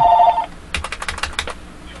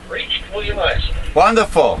 You've reached William Eisner.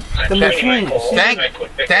 Wonderful. The machine.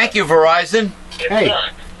 Thank you, Verizon. Hey,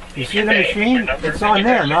 you see the machine? It's on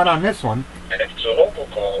there, not on this one. And if it's a local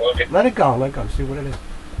call, I'll get... Let it go, see what it is.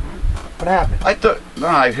 What happened? I thought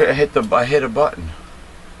I hit a button.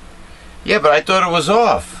 Yeah, but I thought it was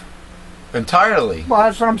off entirely. Well,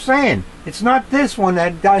 that's what I'm saying. It's not this one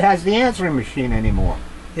that has the answering machine anymore.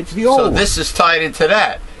 It's the old So one. this is tied into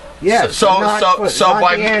that. Yes. So not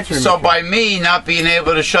by me not being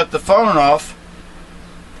able to shut the phone off,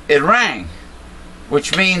 it rang,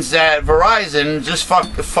 which means that Verizon just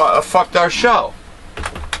fucked our show.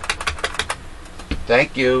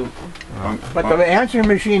 Thank you. But the answering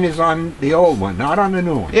machine is on the old one, not on the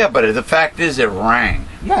new one. Yeah, but the fact is, it rang.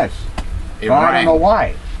 Yes. It Well, I rang. don't know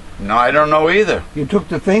why. No, I don't know either. You took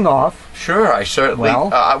the thing off. Sure, I certainly.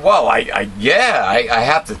 Well? I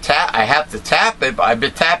have to tap. I have to tap it. I've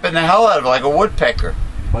been tapping the hell out of it like a woodpecker.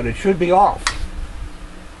 But it should be off.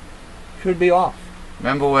 Should be off.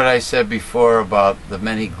 Remember what I said before about the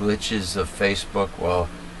many glitches of Facebook? Well,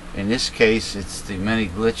 in this case, it's the many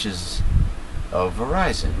glitches of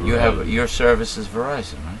Verizon. You have your service is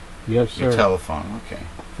Verizon, right? Yes, sir. Your telephone, okay.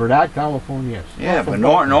 For that telephone, yes. Yeah, Well, but for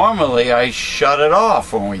both. normally I shut it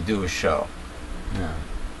off when we do a show. Yeah.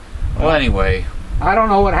 Well, anyway, I don't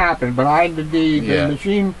know what happened, but the Yeah.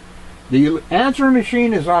 machine, the answering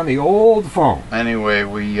machine is on the old phone.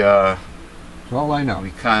 we That's all I know.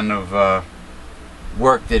 we kind of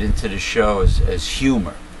worked it into the show as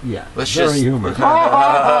humor. Yeah. Let's very just humorous.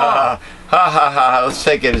 ha ha. Let's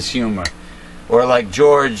take it as humor. Or like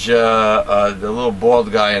George, the little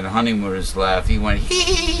bald guy in Honeymooners laugh. He went hee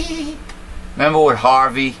hee hee. Remember with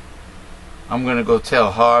Harvey? I'm gonna go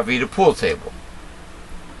tell Harvey the pool table.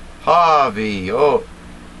 Harvey, oh,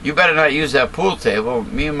 you better not use that pool table.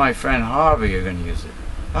 Me and my friend Harvey are gonna use it.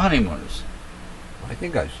 The Honeymooners. I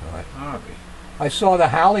think I saw it. Harvey. I saw the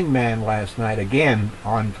Howling Man last night again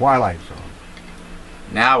on Twilight Zone.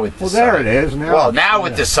 Now with the Well, size. there it is. Now Well, it's now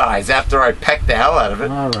with there. the size. After I pecked the hell out of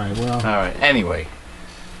it. All right, well. All right. Anyway,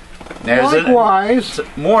 there's Likewise,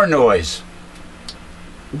 more noise.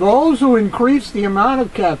 those who increase the amount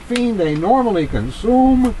of caffeine they normally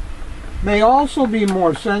consume may also be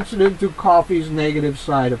more sensitive to coffee's negative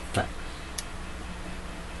side effects.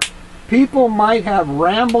 People might have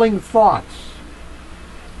rambling thoughts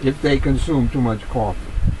if they consume too much coffee.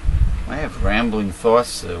 I have rambling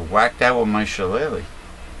thoughts. Whack that with my shillelagh.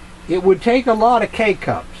 It would take a lot of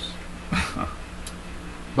K-cups,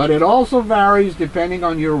 but it also varies depending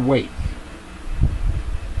on your weight.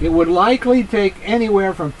 It would likely take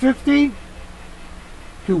anywhere from 50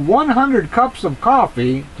 to 100 cups of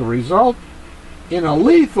coffee to result in a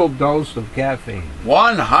lethal dose of caffeine.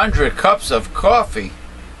 100 cups of coffee?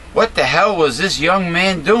 What the hell was this young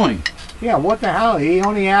man doing? Yeah, what the hell? He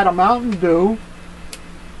only had a Mountain Dew,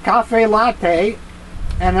 cafe latte,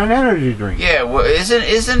 and an energy drink. Yeah, well,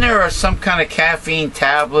 isn't there some kind of caffeine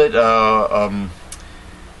tablet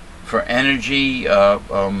for energy?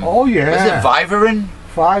 Oh yeah. Was it Vivarin?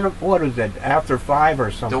 What is that? After 5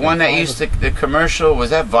 or something? The one that used the commercial, was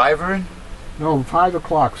that Vivarin? No, 5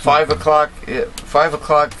 o'clock. 5 o'clock, 5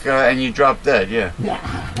 o'clock, and you drop dead. Yeah.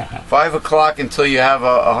 Yeah. 5 o'clock until you have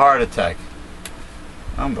a heart attack.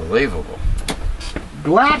 Unbelievable.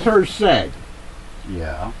 Glatter said,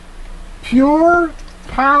 Yeah. pure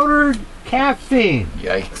powdered caffeine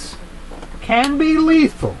Yikes. can be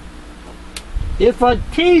lethal if a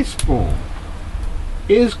teaspoon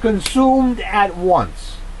is consumed at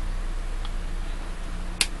once.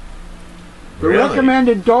 The Really?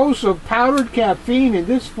 recommended dose of powdered caffeine in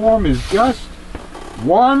this form is just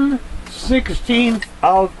 1/16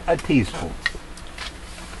 of a teaspoon.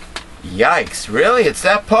 Yikes. Really? It's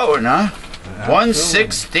that potent, huh?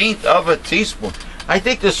 1/16 of a teaspoon. I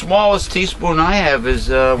think the smallest teaspoon I have is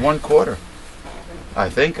 1/4. I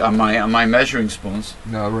think on my measuring spoons.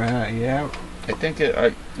 No, right? Yeah. I think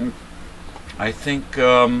because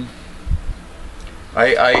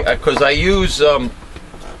I use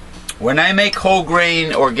when I make whole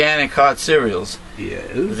grain organic hot cereals, Yes.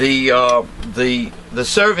 the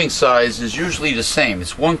serving size is usually the same.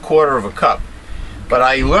 It's 1/4 of a cup. But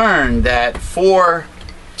I learned that 4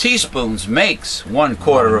 teaspoons makes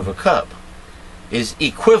 1/4 of a cup, is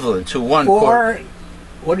equivalent to 1/4.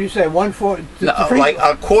 What do you say? 1/4? No, like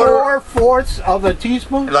a quarter. 4/4 of a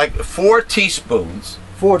teaspoon? Like 4 teaspoons.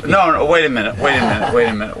 4 teaspoons. No, wait a minute.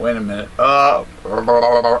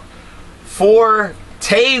 4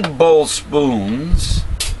 tablespoons.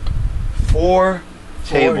 4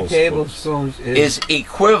 tablespoons is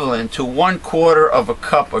equivalent to 1/4 of a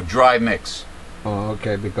cup of dry mix. Oh,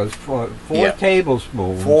 okay, because 4 Yeah.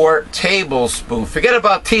 tablespoons. 4 tablespoons. Forget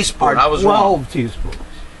about teaspoon. I was 12 wrong. teaspoons.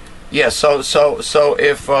 Yeah. So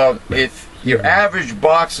if your average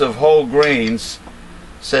box of whole grains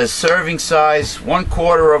says serving size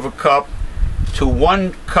 1/4 of a cup to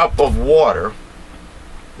 1 cup of water.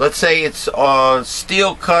 Let's say it's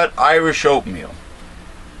steel cut Irish oatmeal.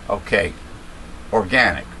 Okay,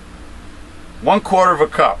 organic. 1/4 of a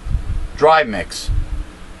cup, dry mix.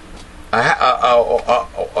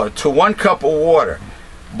 To 1 cup of water.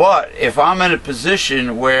 But if I'm in a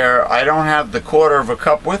position where I don't have the 1/4 of a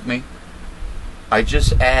cup with me, I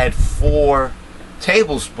just add 4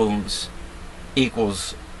 tablespoons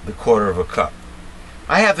equals the 1/4 of a cup.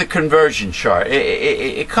 I have the conversion chart.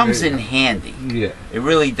 It comes in handy. Yeah. It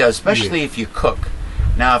really does, especially if you cook.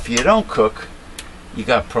 Now, if you don't cook, you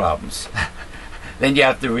got problems. Then you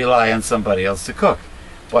have to rely on somebody else to cook.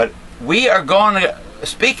 But we are going to,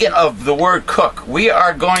 speaking of the word cook, we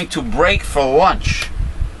are going to break for lunch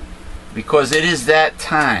because it is that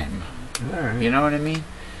time. All right. You know what I mean?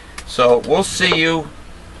 So we'll see you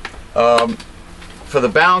for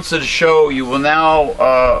the balance of the show. You will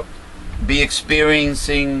now be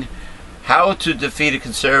experiencing how to defeat a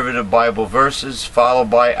conservative Bible verses, followed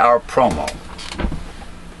by our promo.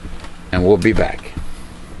 And we'll be back.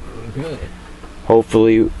 Okay.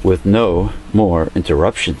 Hopefully with no more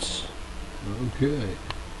interruptions. Okay.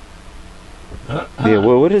 Yeah,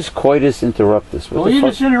 well, what is coitus interruptus? What Well, the you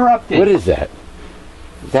fuck- just interrupted. What is that?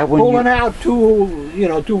 Is that when Pulling you, out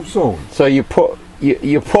too soon. so you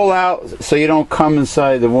pull out so you don't come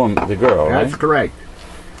inside the woman, the girl, That's right? correct.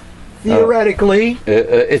 Theoretically,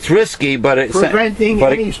 It's risky, but it's preventing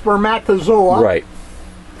any spermatozoa right.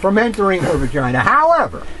 from entering her vagina.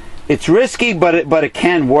 However, It's risky, but it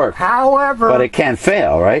can work. But it can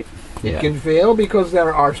fail, right? it can fail because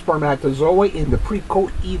there are spermatozoa in the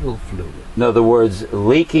precoital fluid. In other words,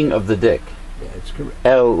 leaking of the dick. That's correct.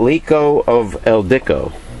 El Lico of El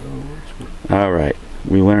Dico. All right.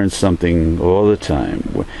 We learn something all the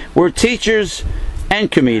time. We're teachers and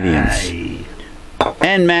comedians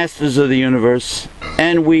and masters of the universe,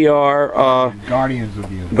 and we are Guardians of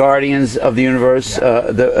the universe. guardians of the universe,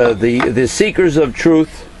 the seekers of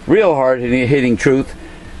truth, real hard-hitting truth,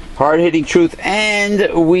 and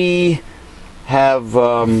we have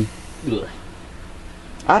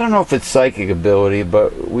I don't know if it's psychic ability,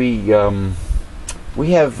 but we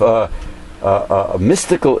have a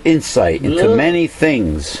mystical insight into many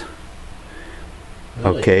things.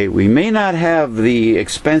 Okay, we may not have the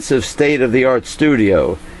expensive state-of-the-art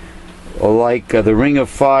studio, like the Ring of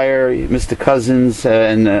Fire, Mr. Cousins,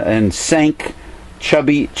 and Sank,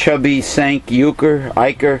 chubby Sank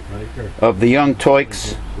Eicher of the Young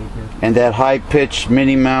Toiks, and that high-pitched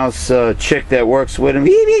Minnie Mouse chick that works with him.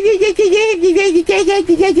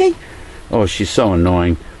 Oh, she's so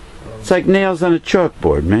annoying. It's like nails on a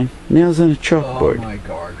chalkboard, man. Nails on a chalkboard. Oh my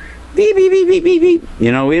gosh. Beep, beep, beep, beep, beep, beep.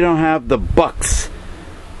 You know, we don't have the bucks.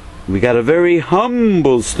 We got a very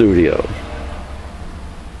humble studio.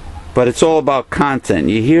 But it's all about content.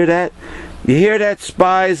 You hear that? You hear that,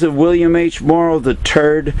 spies of William H. Morrow, the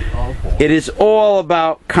turd? Oh boy. It is all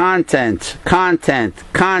about content. Content.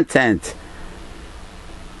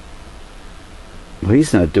 Well,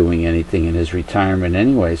 he's not doing anything in his retirement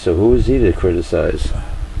anyway, so who is he to criticize?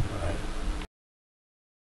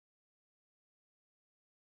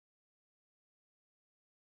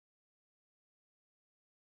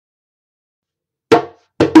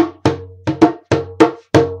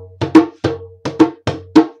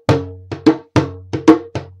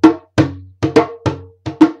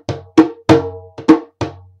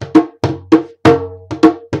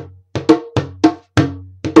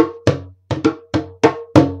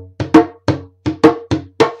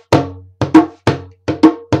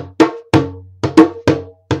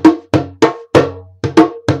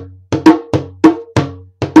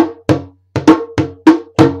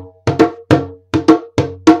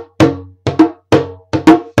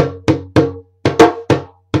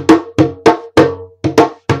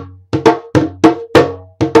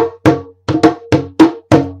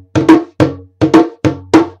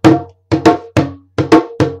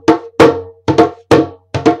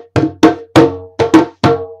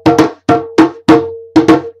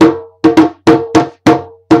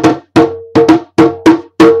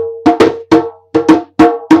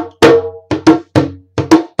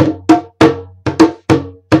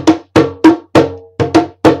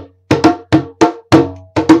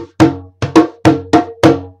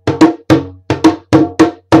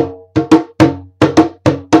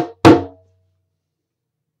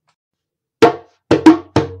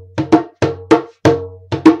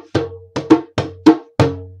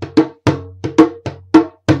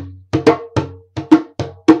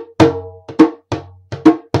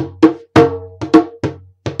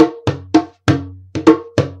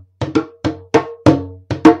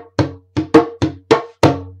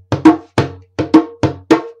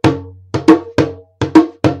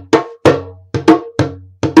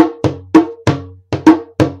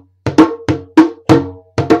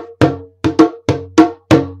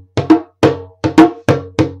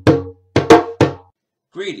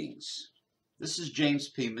 Greetings. This is James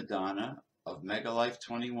P. Madonna of Mega Life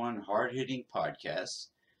 21 Hard-Hitting Podcasts,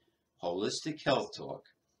 Holistic Health Talk,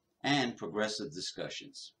 and Progressive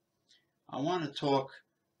Discussions. I want to talk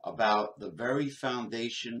about the very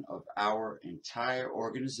foundation of our entire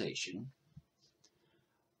organization,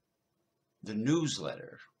 the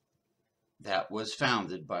newsletter that was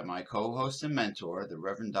founded by my co-host and mentor, the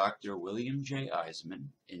Reverend Dr. William J. Eisenman,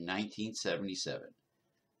 in 1977.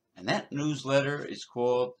 And that newsletter is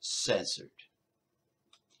called Censored.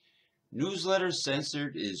 Newsletter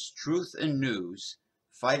Censored is truth and news,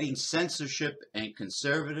 fighting censorship and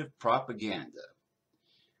conservative propaganda.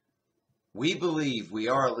 We believe we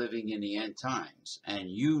are living in the end times, and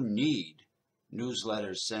you need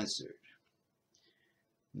Newsletter Censored.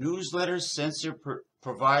 Newsletter Censored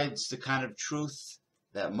provides the kind of truth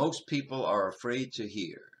that most people are afraid to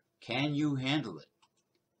hear. Can you handle it?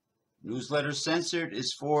 Newsletter Censored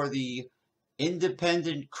is for the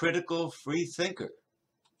independent, critical, free thinker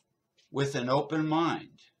with an open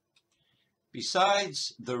mind.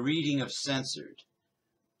 Besides the reading of Censored,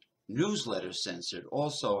 Newsletter Censored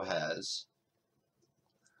also has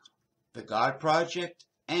The God Project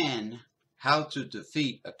and How to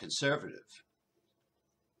Defeat a Conservative.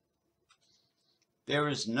 There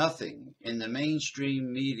is nothing in the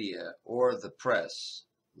mainstream media or the press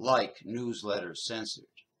like Newsletter Censored.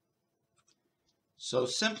 So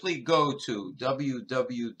simply go to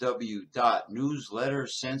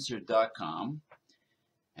www.newslettercensored.com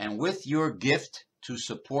and with your gift to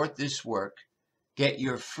support this work, get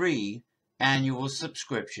your free annual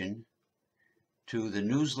subscription to the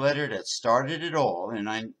newsletter that started it all in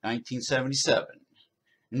 1977,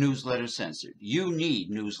 Newsletter Censored. You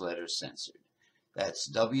need Newsletter Censored. That's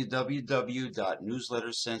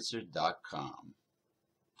www.newslettercensored.com.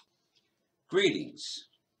 Greetings.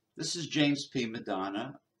 This is James P.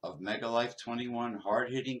 Madonna of Mega Life 21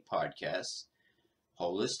 Hard-Hitting Podcasts,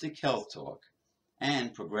 Holistic Health Talk,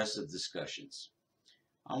 and Progressive Discussions.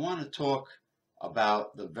 I want to talk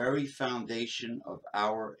about the very foundation of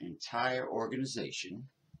our entire organization,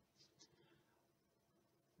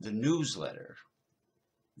 the newsletter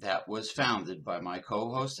that was founded by my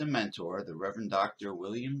co-host and mentor, the Reverend Dr.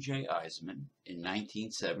 William J. Eisenman, in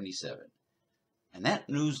 1977. And that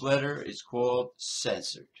newsletter is called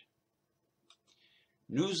Censored.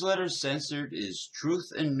 Newsletter Censored is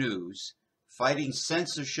truth and news, fighting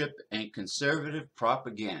censorship and conservative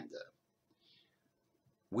propaganda.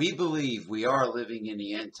 We believe we are living in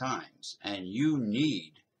the end times, and you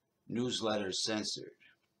need Newsletter Censored.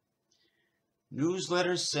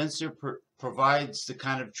 Newsletter Censored provides the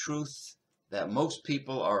kind of truth that most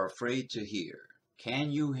people are afraid to hear.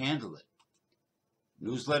 Can you handle it?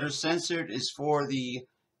 Newsletter Censored is for the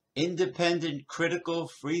independent, critical,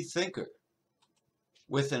 free thinker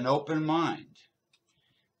with an open mind.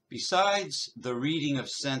 Besides the reading of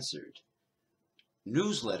Censored,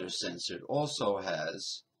 Newsletter Censored also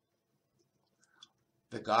has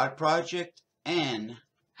The God Project and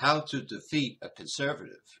How to Defeat a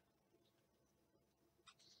Conservative.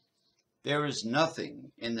 There is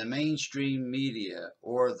nothing in the mainstream media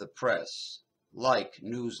or the press like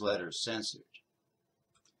Newsletter Censored.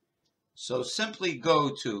 So simply go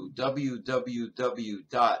to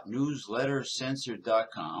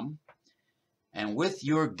www.newslettercensored.com and with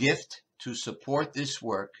your gift to support this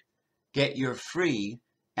work, get your free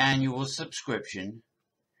annual subscription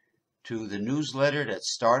to the newsletter that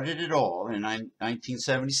started it all in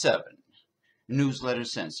 1977, Newsletter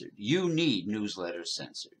Censored. You need Newsletter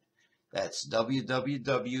Censored. That's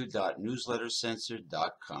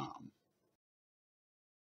www.newslettercensored.com.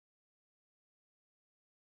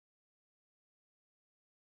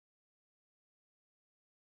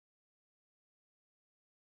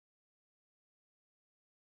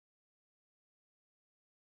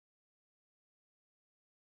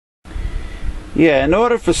 Yeah, in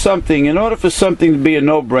order for something to be a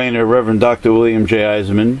no-brainer, Reverend Dr. William J.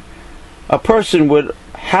 Eisenman, a person would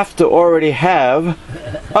have to already have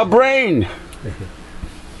a brain.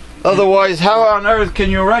 Otherwise, how on earth can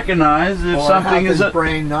you recognize if something is his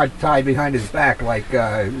brain not tied behind his back like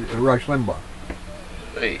Rush Limbaugh?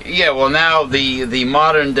 Yeah, well now the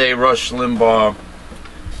modern day Rush Limbaugh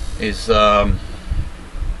is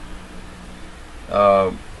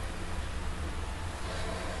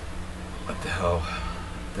what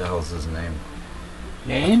the hell's his name?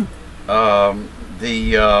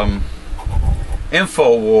 The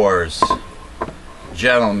InfoWars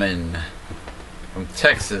gentleman from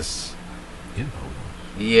Texas.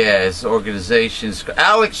 Yeah, his organization's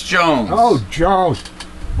Alex Jones. Oh, Jones.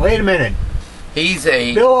 Wait a minute. He's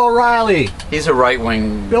a Bill O'Reilly. He's a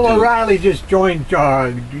right-wing Bill dude. O'Reilly just joined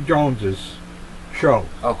Jones's. show.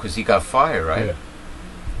 Oh, because he got fired, right? Yeah.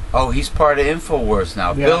 Oh, he's part of InfoWars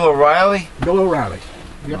now. Yeah. Bill O'Reilly? Bill O'Reilly.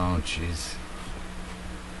 Yep. Oh, jeez.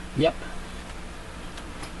 Yep.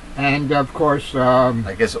 And of course,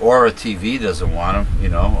 I guess Aura TV doesn't want him, you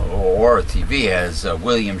know. Aura TV has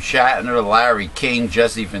William Shatner, Larry King,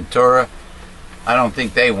 Jesse Ventura. I don't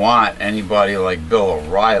think they want anybody like Bill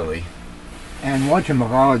O'Reilly. and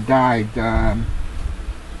whatchamacallit died.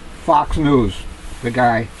 Fox News, the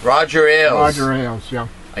guy. Roger Ailes. Roger Ailes, yeah.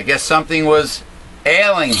 I guess something was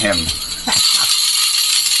ailing him.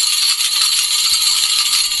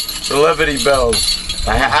 The Liberty Bells.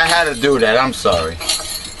 I had to do that. I'm sorry.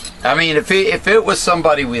 I mean, if it was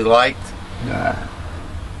somebody we liked,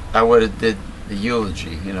 I would have did the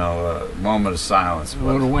eulogy. You know, a moment of silence. A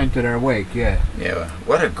little went to their wake, yeah. Yeah.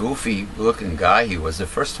 What a goofy-looking guy he was. The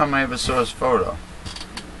first time I ever saw his photo,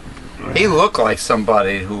 he looked like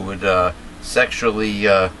somebody who would sexually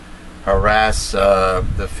harass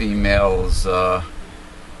the females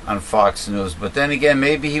on Fox News. But then again,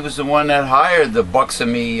 maybe he was the one that hired the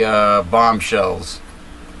Buxomy bombshells.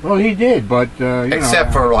 Well, he did, but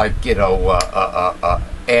except for like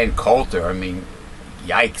Ann Coulter. I mean,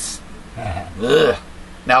 yikes. Ugh.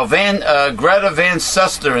 Now Greta Van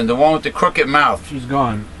Susteren, the one with the crooked mouth. She's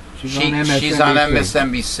gone. She's on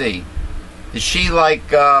MSNBC. Did she like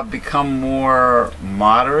become more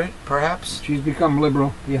moderate, perhaps? She's become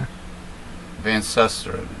liberal. Yeah. Van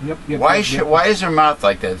Susteren. Yep. Why is her mouth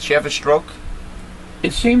like that? Did she have a stroke?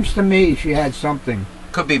 It seems to me she had something.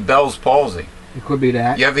 Could be Bell's palsy. It could be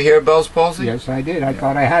that. You ever hear of Bell's palsy? Yes, I did. I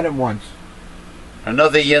thought I had it once.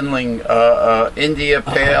 Another Yinling, India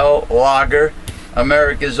Pale Lager,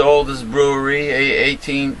 America's oldest brewery,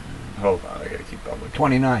 18. Hold on, I gotta keep up with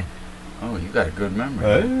 29. Oh, you got a good memory.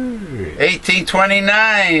 Hey.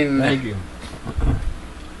 1829. Thank you.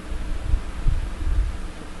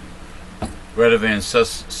 Greta Van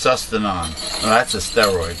Susteren. Oh, that's a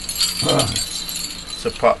steroid. It's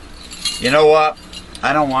a pup. You know what?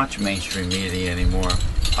 I don't watch mainstream media anymore.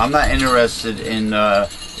 I'm not interested in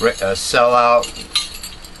Sellout,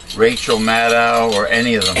 Rachel Maddow, or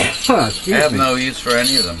any of them. I have no use for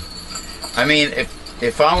any of them. I mean,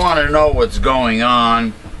 if I want to know what's going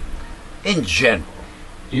on, in general,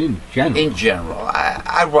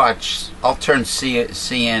 I'll turn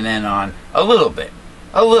CNN on a little bit.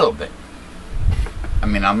 I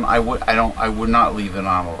mean, I would not leave it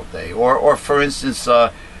on all day. Or for instance,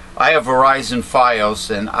 I have Verizon Fios,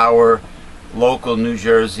 and our local New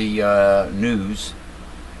Jersey news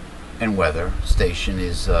and weather station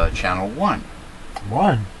is Channel 1.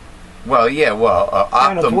 1? Well, yeah,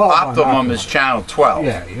 Optimum is Channel 12.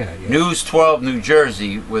 Yeah. News 12 New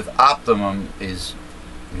Jersey with Optimum is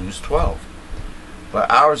News 12.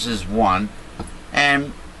 But ours is 1.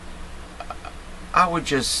 And I would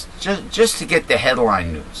just to get the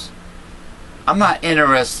headline news. I'm not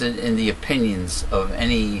interested in the opinions of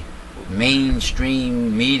any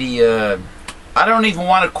mainstream media. I don't even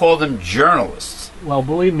want to call them journalists. Well,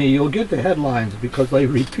 believe me, you'll get the headlines because they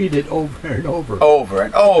repeat it over and over. Over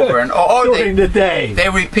and over and over. During the day. They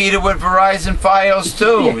repeat it with Verizon Fios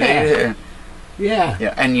too.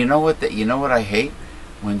 Yeah. And you know what I hate?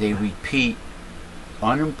 When they repeat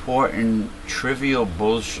unimportant, trivial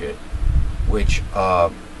bullshit, which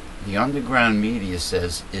the underground media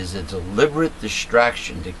says is a deliberate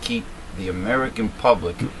distraction to keep the American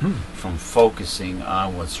public from focusing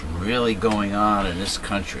on what's really going on in this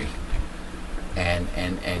country. And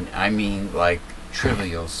I mean, like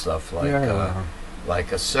trivial stuff,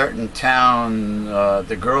 like a certain town,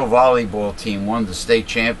 the girl volleyball team won the state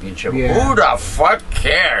championship. Yeah. Who the fuck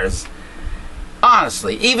cares?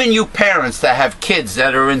 Honestly, even you parents that have kids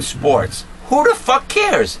that are in sports, who the fuck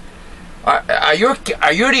cares? Are you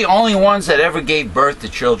the only ones that ever gave birth to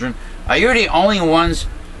children? Are you the only ones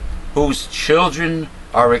whose children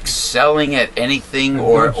are excelling at anything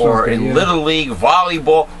or in Little League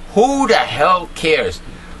volleyball? Who the hell cares?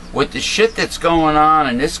 With the shit that's going on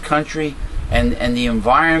in this country and the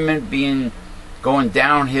environment going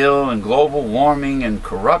downhill and global warming and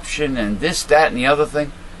corruption and this, that, and the other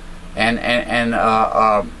thing, and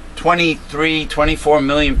 24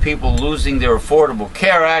 million people losing their Affordable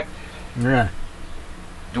Care Act. Yeah.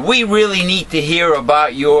 Do we really need to hear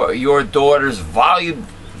about your daughter's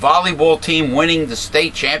volleyball team winning the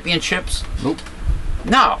state championships? Nope.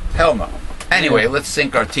 No, hell no. Anyway, let's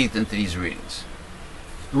sink our teeth into these readings.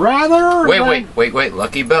 Wait.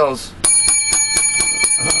 Lucky bells.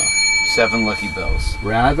 7 lucky bells.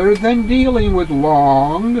 Rather than dealing with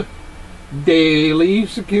long, daily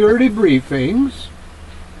security briefings,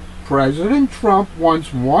 President Trump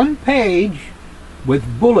wants one page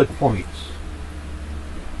with bullet points.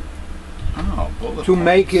 Oh, bullet to points.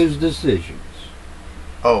 make his decisions.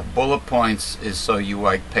 Oh, bullet points is so you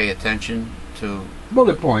like pay attention to.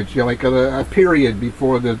 Bullet points, like a period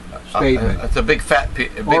before the statement. It's a big fat.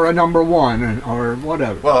 Or a number one, or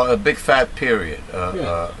whatever. Well, a big fat period.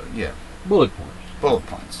 Yeah. Bullet points. Bullet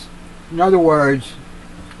points. In other words,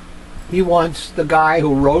 he wants the guy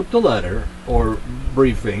who wrote the letter or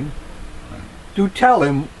briefing to tell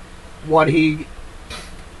him what he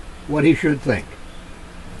should think.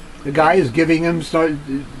 The guy is giving him a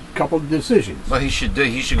couple of decisions. Well, he should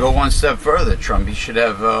go one step further, Trump. He should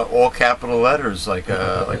have all capital letters, like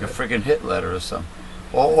a friggin' hit letter or something.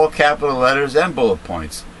 All capital letters and bullet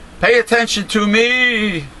points. Pay attention to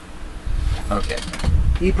me. Okay.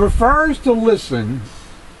 He prefers to listen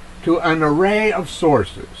to an array of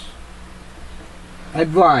sources,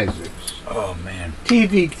 advisors, Oh man,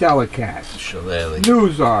 TV telecasts, shillelagh.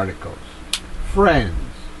 news articles, friends,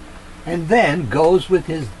 and then goes with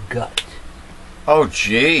his gut. Oh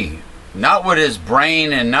gee, not with his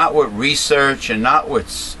brain and not with research and not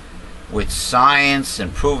with science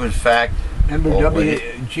and proven fact. Remember,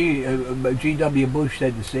 G.W. Bush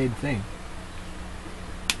said the same thing.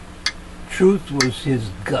 Truth was his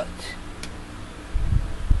gut.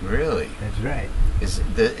 Really? That's right.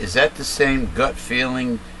 Is that the same gut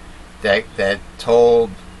feeling that told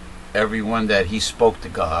everyone that he spoke to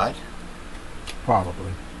God?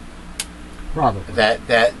 Probably. That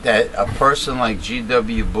a person like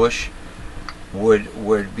G.W. Bush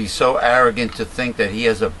would be so arrogant to think that he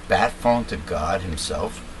has a bat phone to God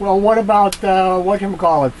himself? Well, what about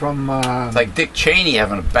whatchamacallit from It's like Dick Cheney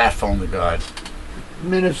having a bat phone to God.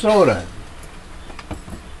 Minnesota?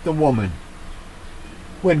 The woman,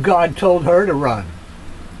 when God told her to run.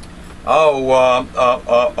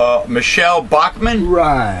 Oh, Michelle Bachmann?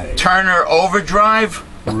 Right. Turner Overdrive?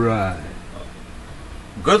 Right.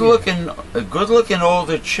 Good looking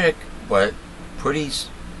older chick, but pretty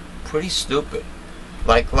stupid.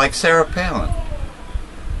 Like Sarah Palin,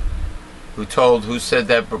 who said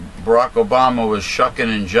that Barack Obama was shucking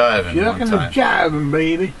and jiving one Shucking time. and jiving,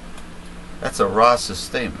 baby. That's a racist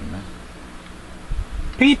statement, man.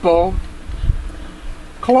 People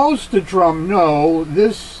close to Trump know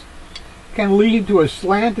this can lead to a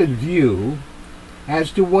slanted view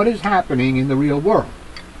as to what is happening in the real world,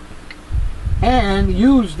 and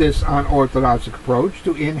use this unorthodox approach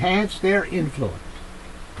to enhance their influence.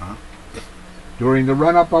 During the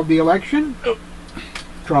run-up of the election,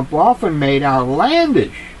 Trump often made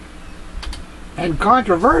outlandish and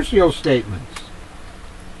controversial statements.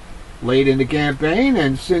 Late in the campaign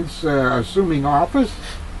and since assuming office,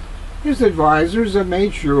 his advisors have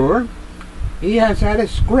made sure he has had a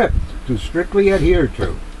script to strictly adhere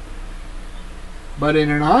to. But in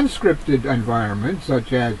an unscripted environment,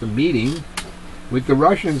 such as the meeting with the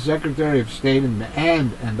Russian Secretary of State and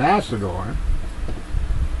ambassador,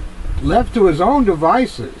 left to his own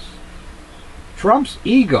devices, Trump's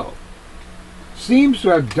ego seems to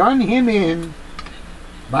have done him in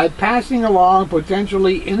by passing along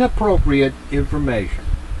potentially inappropriate information.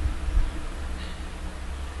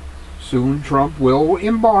 Soon Trump will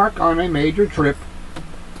embark on a major trip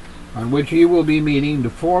on which he will be meeting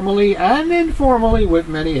formally and informally with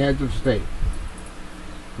many heads of state.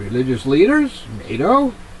 Religious leaders,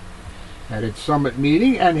 NATO, at its summit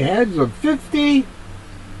meeting, and heads of 50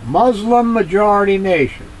 Muslim-majority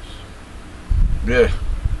nations. Yeah.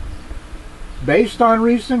 Based on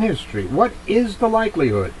recent history, what is the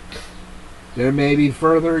likelihood there may be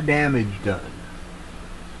further damage done?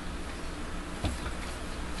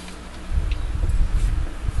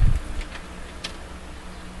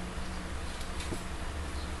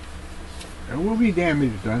 There will be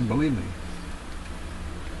damage done, believe me.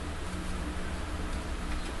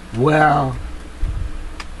 Well,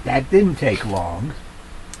 that didn't take long.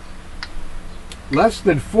 Less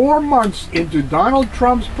than 4 months into Donald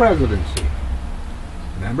Trump's presidency,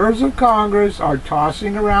 members of Congress are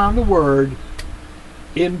tossing around the word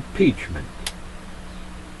impeachment.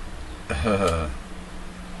 The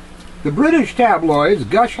British tabloids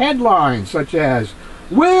gush headlines such as,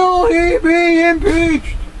 "Will he be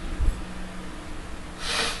impeached?"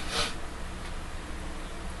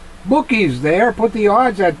 Bookies there put the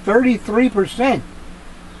odds at 33%.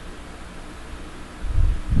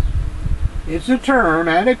 It's a term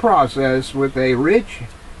and a process with a rich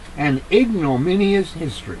and ignominious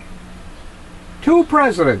history. 2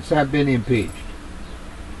 presidents have been impeached.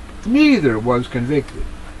 Neither was convicted.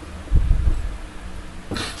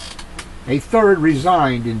 A third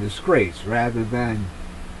resigned in disgrace rather than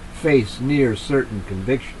face near certain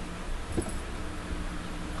conviction.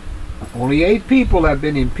 Only 8 people have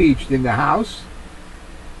been impeached in the House,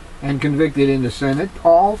 and convicted in the Senate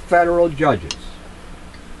all federal judges.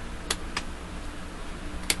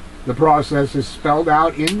 The process is spelled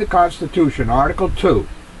out in the Constitution. Article 2,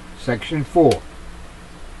 Section 4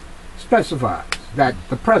 specifies that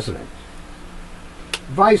the President,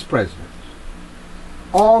 Vice President,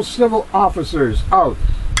 all civil officers of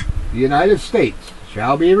the United States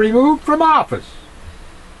shall be removed from office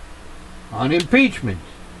on impeachment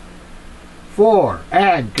for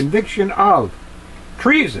and conviction of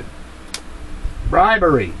treason,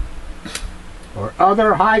 bribery, or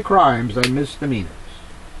other high crimes and misdemeanors.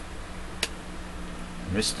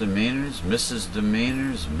 Misdemeanors, Mrs.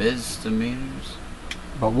 Demeanors, Ms. Demeanors.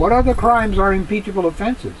 But what other crimes are impeachable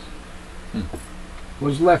offenses?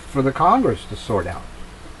 Was left for the Congress to sort out.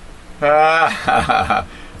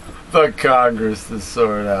 The Congress to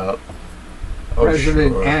sort out. Oh,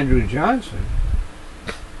 President sure. Andrew Johnson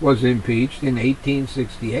was impeached in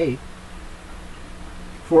 1868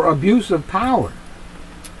 for abuse of power.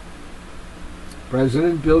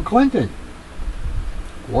 President Bill Clinton,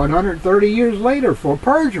 130 years later, for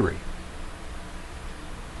perjury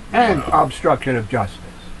and obstruction of justice.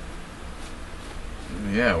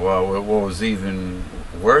 Yeah, well, what was even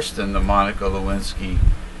worse than the Monica Lewinsky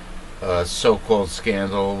so-called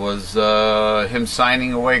scandal was him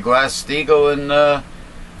signing away Glass-Steagall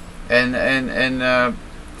and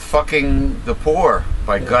fucking the poor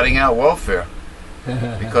by gutting out welfare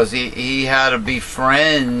because he had to be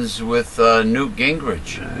friends with Newt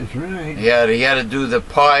Gingrich. That's right. He had to do the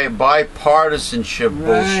bipartisanship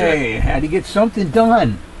bullshit. Right. Had to get something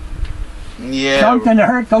done. Yeah. Something to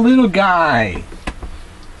hurt the little guy.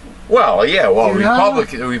 Well, yeah. Well, You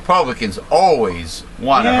know? Republicans always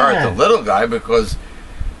want to hurt the little guy because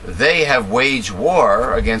they have waged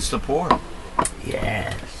war against the poor.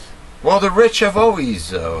 Yes. Well, the rich have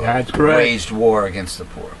always That's correct. waged war against the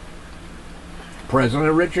poor.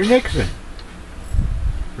 President Richard Nixon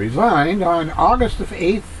resigned on August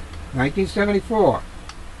 8th, 1974.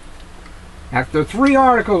 After 3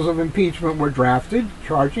 articles of impeachment were drafted,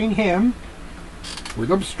 charging him with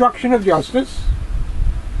obstruction of justice,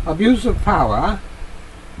 abuse of power,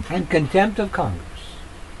 and contempt of Congress.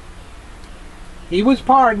 He was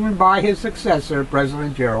pardoned by his successor,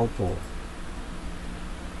 President Gerald Ford.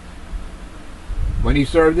 When he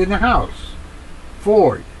served in the House,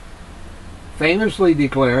 Ford famously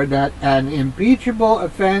declared that an impeachable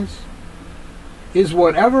offense is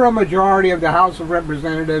whatever a majority of the House of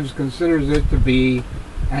Representatives considers it to be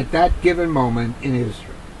at that given moment in history.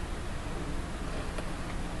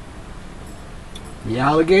 The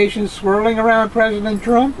allegations swirling around President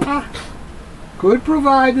Trump could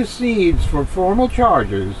provide the seeds for formal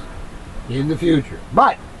charges in the future.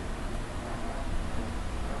 But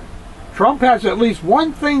Trump has at least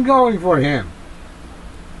one thing going for him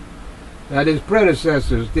that his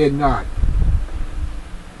predecessors did not.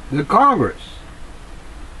 The Congress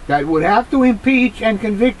that would have to impeach and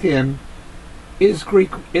convict him is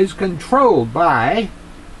controlled by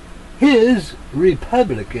his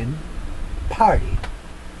Republican Party.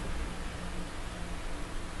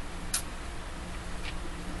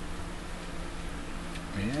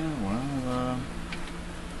 Yeah, well,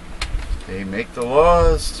 they make the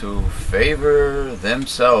laws to favor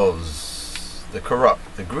themselves, the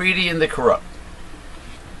corrupt, the greedy and the corrupt.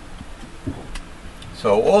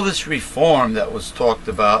 So all this reform that was talked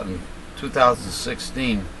about in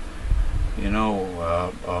 2016,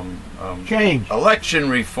 Change. election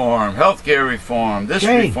reform, healthcare reform, this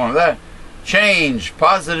Change. reform, that, change,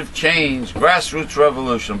 positive change, grassroots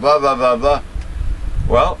revolution, blah, blah, blah, blah.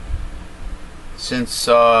 Well, since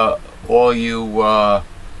all you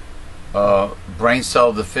brain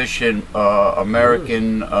cell deficient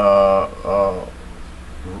American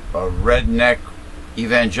redneck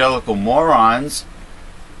evangelical morons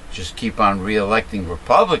just keep on re-electing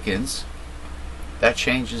Republicans, that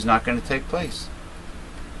change is not going to take place.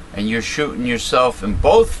 And you're shooting yourself in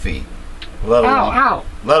both feet, let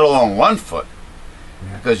alone one foot,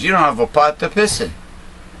 because you don't have a pot to piss in.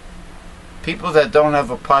 People that don't have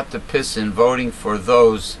a pot to piss in voting for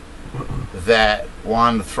those that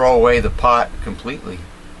want to throw away the pot completely,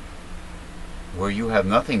 where you have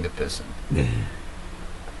nothing to piss in.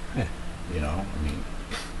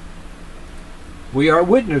 We are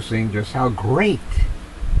witnessing just how great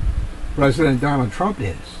President Donald Trump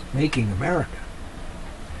is making America,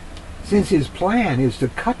 since his plan is to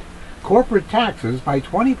cut corporate taxes by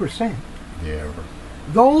 20%. Yeah.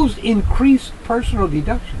 Those increased personal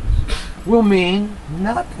deductions will mean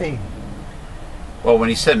nothing. Well, when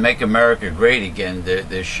he said "Make America Great Again,"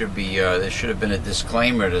 there should have been a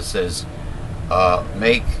disclaimer that says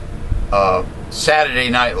 "Make Saturday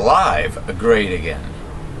Night Live great again."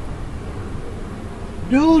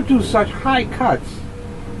 due to such high cuts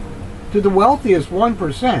to the wealthiest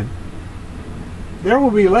 1%, there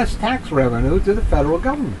will be less tax revenue to the federal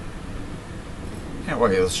government. Yeah,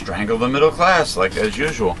 well, you'll strangle the middle class, like as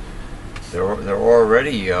usual. They're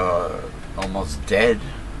already almost dead.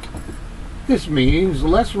 This means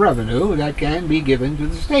less revenue that can be given to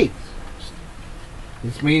the states.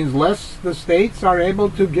 This means less the states are able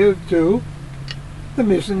to give to the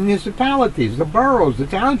municipalities, the boroughs, the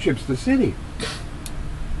townships, the cities.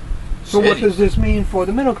 So what does this mean for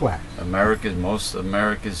the middle class? Most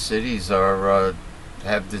America's cities are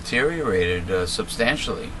have deteriorated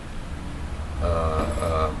substantially.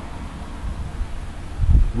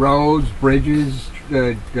 Roads, bridges,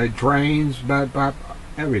 trains,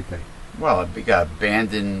 everything. Well, we got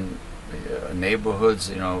abandoned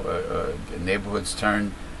neighborhoods. Neighborhoods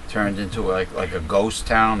turned into like a ghost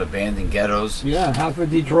town, abandoned ghettos. Yeah, half of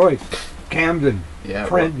Detroit, Camden, yeah,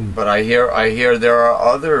 Trenton. But I hear there are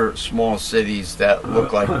other small cities that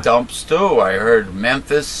look like dumps too. I heard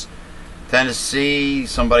Memphis, Tennessee.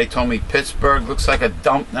 Somebody told me Pittsburgh looks like a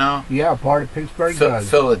dump now. Yeah, part of Pittsburgh does.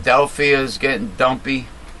 Philadelphia is getting dumpy.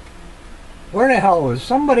 Where the hell was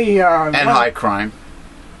somebody? And high crime.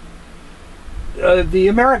 The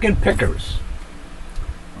American Pickers.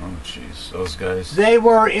 Oh, jeez, those guys. They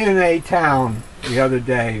were in a town the other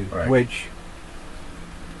day Right. which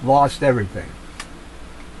lost everything.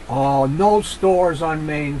 Oh, no stores on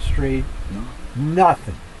Main Street. No.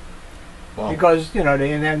 Nothing. Well, Because, they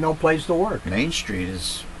didn't have no place to work. Main Street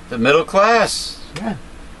is the middle class. Yeah.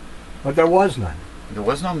 But there was none. There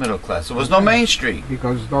was no middle class. There was no Main Street.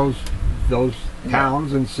 Because those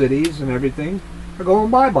towns and cities and everything are going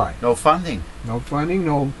bye-bye. No funding. No funding,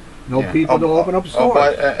 no Yeah. people to open up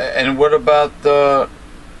stores. And what about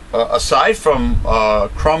aside from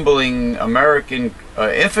crumbling American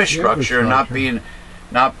infrastructure not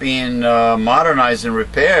being modernized and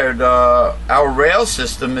repaired, our rail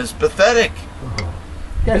system is pathetic.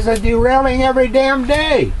 There's a derailing every damn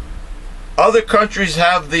day. Other countries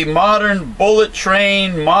have the modern bullet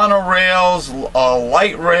train, monorails,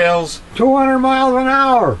 light rails. 200 miles an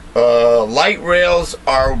hour. Light rails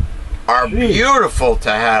are beautiful to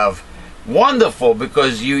have, wonderful,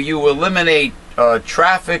 because you eliminate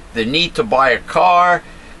traffic, the need to buy a car,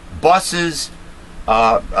 buses,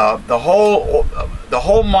 the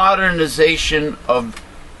whole modernization of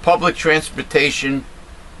public transportation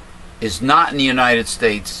is not in the United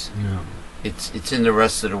States. No. It's in the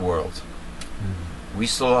rest of the world. We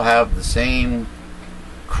still have the same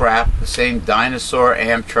crap, the same dinosaur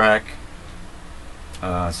Amtrak,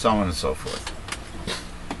 so on and so forth.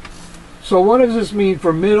 So what does this mean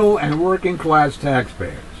for middle and working class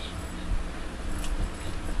taxpayers?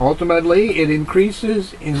 Ultimately, it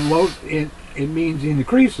increases it means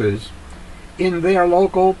increases in their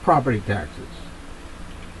local property taxes.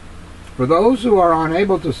 For those who are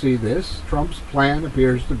unable to see this, Trump's plan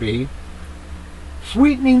appears to be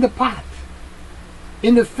sweetening the pot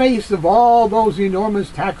in the face of all those enormous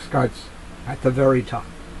tax cuts at the very top.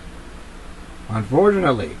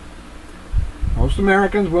 Unfortunately, most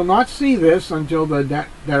Americans will not see this until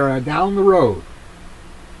they're down the road,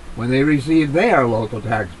 when they receive their local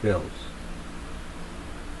tax bills.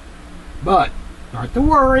 But, not to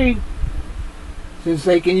worry, since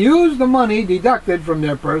they can use the money deducted from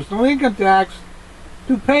their personal income tax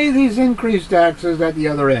to pay these increased taxes at the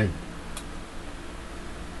other end.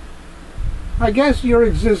 I guess your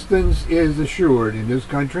existence is assured in this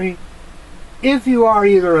country if you are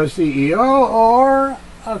either a CEO or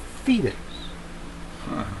a fetus.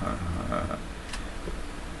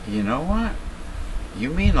 You know what?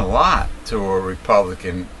 You mean a lot to a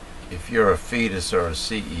Republican if you're a fetus or a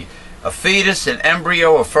CEO. A fetus, an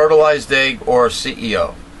embryo, a fertilized egg, or a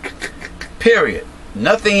CEO. Period.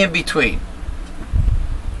 Nothing in between.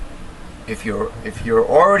 If you're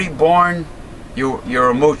already born, you're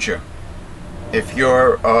a moocher. If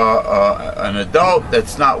you're an adult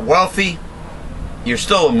that's not wealthy, you're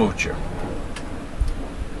still a moocher.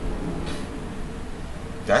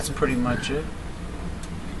 That's pretty much it.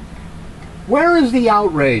 Where is the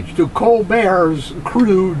outrage to Colbert's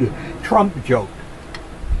crude Trump joke?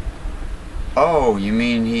 Oh, you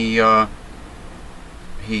mean he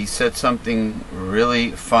said something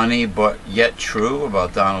really funny but yet true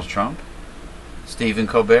about Donald Trump? Stephen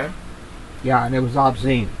Colbert? Yeah, and it was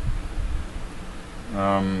obscene.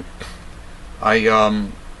 I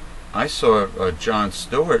saw Jon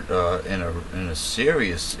Stewart in a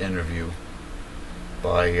serious interview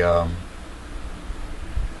by a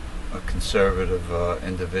conservative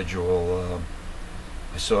individual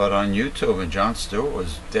I saw it on YouTube, and Jon Stewart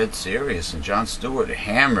was dead serious, and Jon Stewart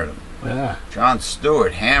hammered him. Yeah, Jon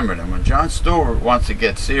Stewart hammered him. When Jon Stewart wants to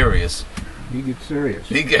get serious, he gets serious.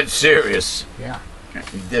 he gets serious. Yeah,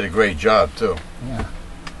 He did a great job, too. yeah.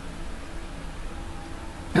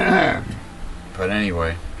 But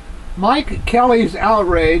anyway, Mike Kelly's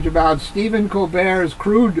outrage about Stephen Colbert's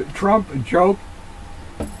crude Trump joke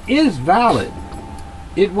is valid.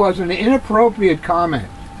 It was an inappropriate comment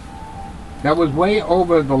that was way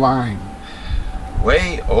over the line.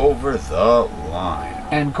 way over the line.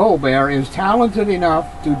 And Colbert is talented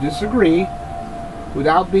enough to disagree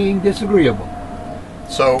without being disagreeable.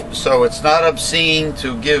 So it's not obscene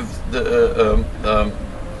to give the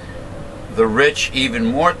rich even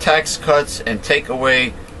more tax cuts and take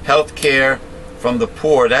away health care from the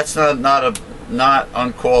poor. That's not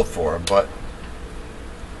uncalled for, but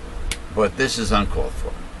this is uncalled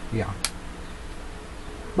for. Yeah.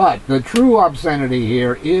 But the true obscenity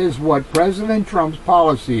here is what President Trump's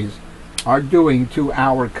policies are doing to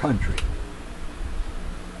our country.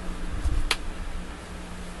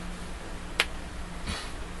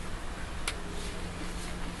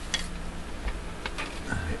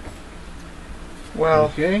 Well,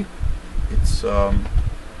 Okay? it's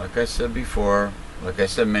like I said before, like I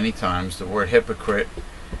said many times, the word hypocrite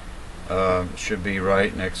should be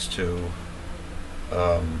right next to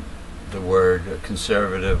the word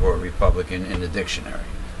conservative or Republican in the dictionary,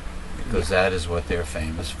 because that is what they're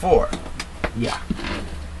famous for. Yeah.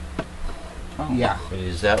 Oh, Yeah.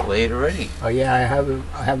 Is that late already? Oh yeah, I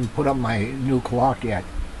haven't put up my new clock yet.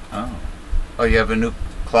 Oh, you have a new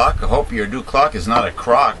clock? I hope your new clock is not a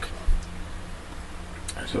crock.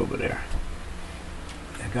 It's over there.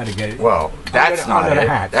 I gotta get it. Well, that's under not the it.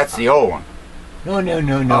 hat. That's the old one. No.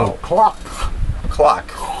 Oh. Clock. Clock.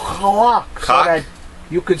 Clock. So Cock. that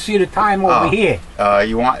you could see the time over here.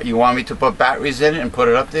 You want me to put batteries in it and put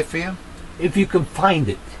it up there for you? If you can find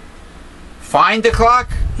it. Find the clock?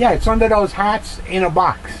 Yeah, it's under those hats in a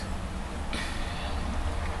box.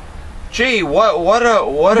 Gee, what We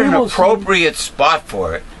an will see. appropriate spot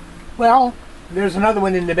for it. Well, there's another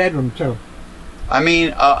one in the bedroom too. I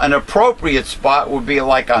mean, an appropriate spot would be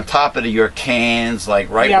like on top of your cans, like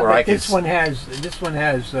right yeah, where but I can. this one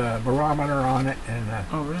has a barometer on it and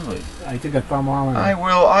Oh, really? I think a thermometer. I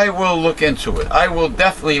will look into it. I will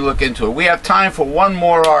definitely look into it. We have time for one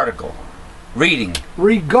more article. Reading.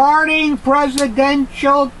 Regarding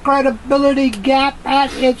presidential credibility gap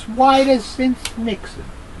at its widest since Nixon.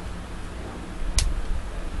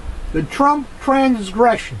 The Trump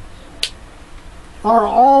transgressions are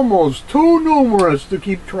almost too numerous to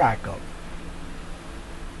keep track of.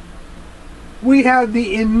 We have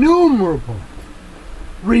the innumerable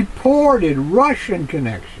reported Russian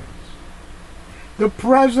connections, the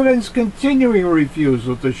president's continuing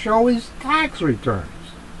refusal to show his tax returns,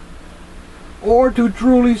 or to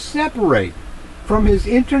truly separate from his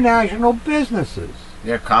international businesses.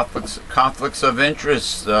 Yeah, conflicts of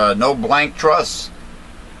interest. No blank trust.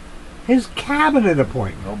 His cabinet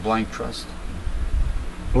appointment. No blank trust.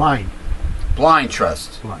 Blind. Blind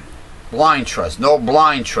trust. Blind. Blind trust. No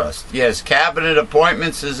blind trust. Yes, cabinet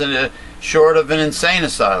appointments is short of an insane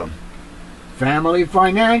asylum. Family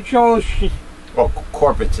financial Well,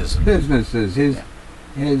 corporatism. businesses. His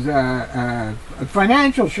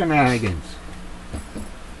financial shenanigans.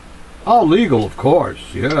 All legal, of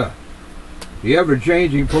course, yeah. The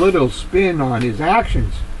ever-changing political spin on his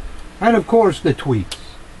actions. And, of course, the tweets.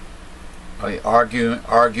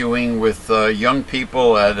 Arguing with young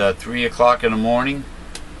people at 3 o'clock in the morning,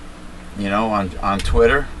 you know, on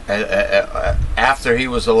Twitter, after he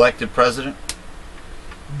was elected president.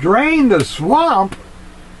 Drain the swamp?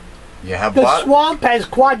 You have The swamp has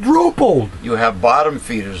quadrupled. You have bottom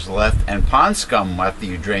feeders left and pond scum after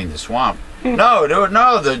you drain the swamp. No,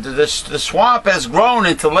 the swamp has grown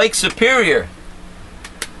into Lake Superior.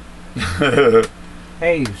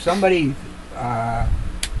 Hey, somebody...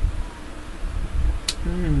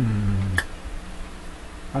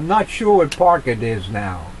 I'm not sure what park it is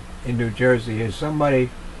now in New Jersey. Somebody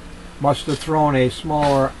must have thrown a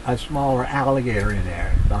smaller alligator in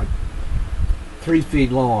there, about 3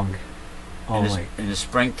 feet long only. In the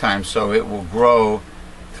springtime, so it will grow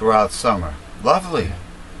throughout summer. Lovely.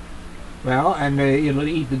 Well, and it'll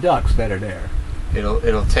eat the ducks that are there.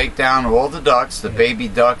 It'll take down all the ducks, the baby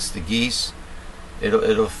ducks, the geese.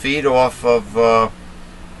 It'll feed off of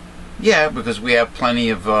because we have plenty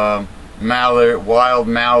of wild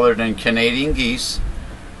mallard and Canadian geese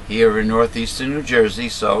here in northeastern New Jersey,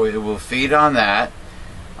 so it will feed on that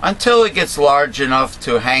until it gets large enough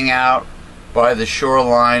to hang out by the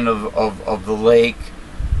shoreline of the lake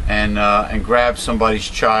and grab somebody's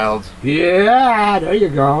child. Yeah, there you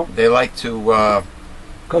go. They like to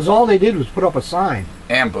Because all they did was put up a sign.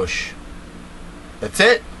 ambush. That's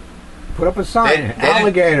it. Put up a sign. They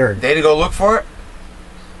Alligator. They didn't go look for it.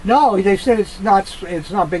 No, they said it's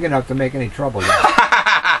not big enough to make any trouble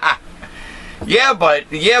yet. Yeah, but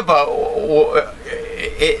they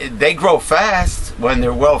grow fast when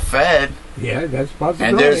they're well fed, Yeah, that's possible.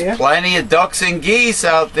 and there's yeah. plenty of ducks and geese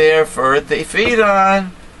out there for it to feed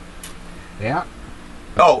on. Yeah,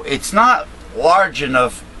 Oh, it's not large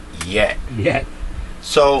enough yet. yet.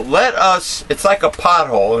 So let us. It's like a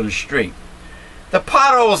pothole in the street. The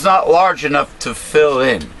pothole is not large enough to fill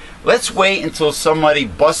in. Let's wait until somebody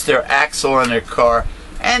busts their axle on their car,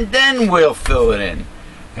 and then we'll fill it in.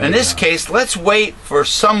 In this case, let's wait for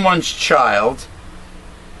someone's child,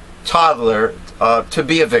 toddler, to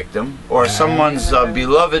be a victim, or someone's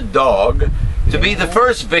beloved dog to be the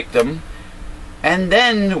first victim, and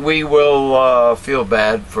then we will feel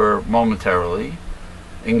bad for momentarily,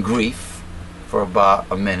 in grief, for about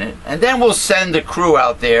a minute, and then we'll send a crew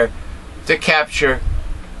out there to capture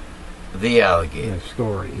the alligator. Yeah,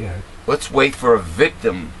 story, yeah. Let's wait for a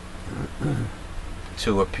victim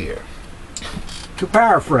to appear. To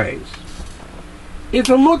paraphrase, if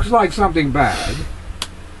it looks like something bad,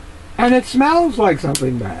 and it smells like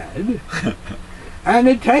something bad, and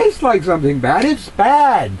it tastes like something bad, it's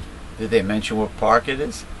bad. Did they mention what park it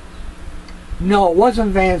is? No, it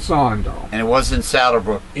wasn't Van Sondo. And it wasn't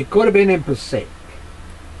Saddlebrook It could have been in Passaic.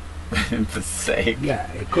 in Passaic.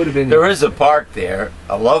 Yeah, it could have been. There is a park there,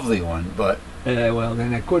 a lovely one, but Well,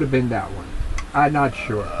 then it could have been that one. I'm not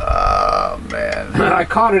sure. oh man, I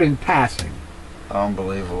caught it in passing.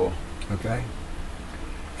 unbelievable. Okay.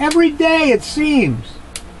 Every day, it seems,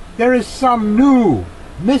 there is some new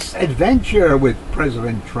misadventure with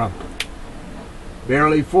President Trump.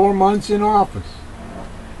 Barely 4 months in office,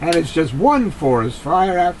 and it's just one forest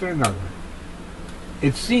fire after another.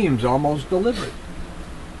 It seems almost deliberate.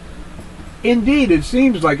 Indeed, it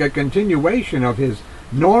seems like a continuation of his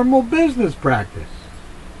normal business practice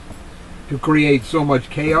to create so much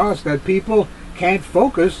chaos that people can't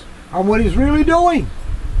focus on what he's really doing.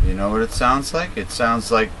 You know what it sounds like? It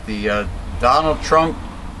sounds like the Donald Trump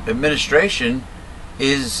administration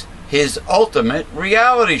is his ultimate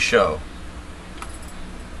reality show.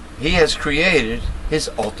 He has created his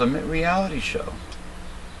ultimate reality show.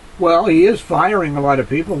 Well, he is firing a lot of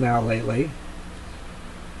people now lately.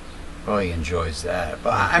 Oh, he enjoys that.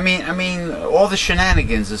 But I mean, all the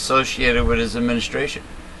shenanigans associated with his administration.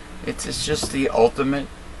 It's just the ultimate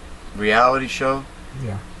reality show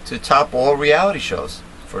Yeah. to top all reality shows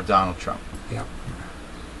for Donald Trump. Yeah.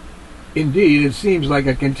 Indeed, it seems like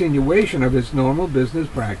a continuation of his normal business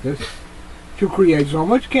practice to create so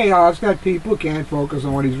much chaos that people can't focus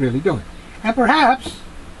on what he's really doing. And perhaps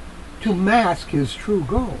to mask his true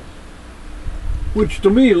goal. Which to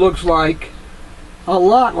me looks like a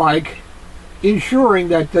lot like ensuring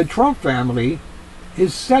that the Trump family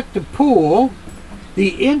is set to pull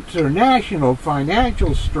the international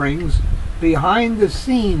financial strings behind the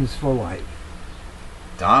scenes for life.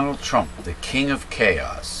 Donald Trump, the King of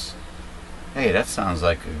Chaos. Hey, that sounds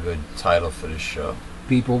like a good title for this show.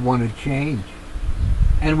 People want to change,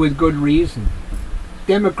 and with good reason.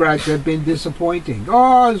 Democrats have been disappointing,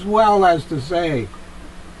 as well as to say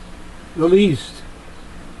the least.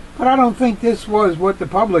 But I don't think this was what the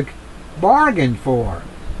public bargained for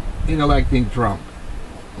in electing Trump.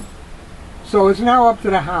 So it's now up to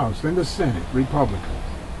the House and the Senate, Republicans.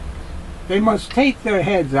 They must take their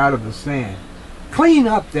heads out of the sand, clean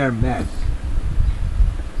up their mess.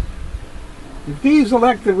 If these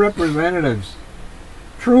elected representatives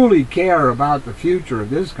truly care about the future of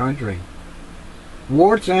this country,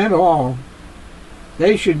 warts and all,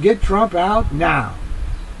 they should get Trump out now,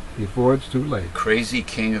 before it's too late. Crazy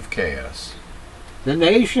King of Chaos. The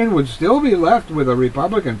nation would still be left with a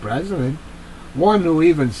Republican president, one who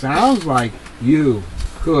even sounds like you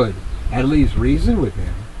could at least reason with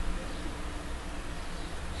him.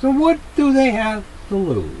 So what do they have to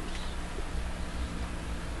lose?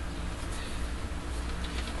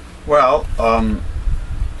 Well,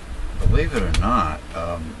 believe it or not,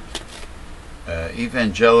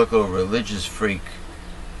 evangelical religious freak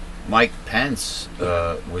Mike Pence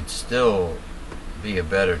would still be a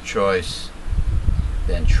better choice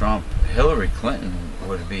than Trump. Hillary Clinton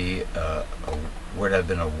would have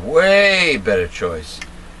been a way better choice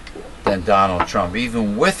than Donald Trump,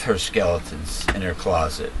 even with her skeletons in her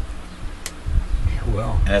closet.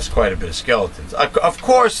 Well, And that's quite a bit of skeletons. Of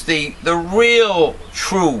course, the real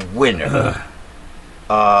true winner,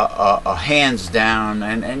 hands down,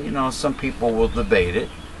 and you know, some people will debate it,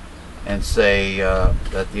 and say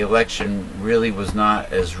that the election really was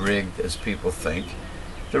not as rigged as people think.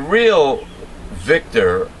 The real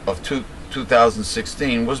victor of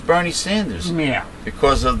 2016 was Bernie Sanders. Yeah.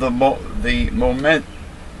 Because of the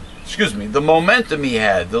momentum he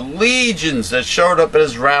had, the legions that showed up at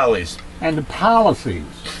his rallies, And the policies.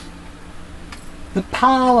 The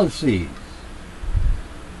policies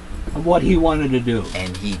of what he wanted to do.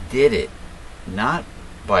 and he did it not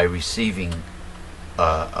by receiving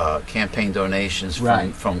campaign donations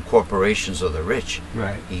Right. from corporations or the rich.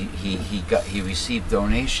 Right. He received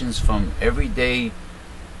donations from everyday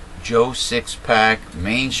Joe Six-Pack,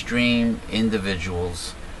 mainstream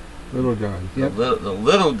individuals. Little guys. Yep. The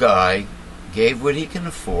little guy gave what he can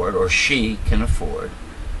afford, or she can afford,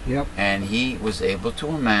 Yep. and he was able to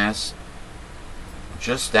amass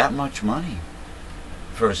just that much money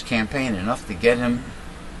for his campaign, enough to get him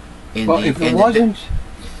in Well, the. if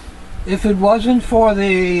it wasn't for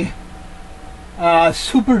the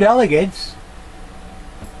super delegates,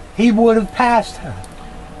 he would have passed her.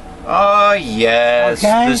 Oh yes,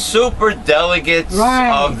 Okay. the super delegates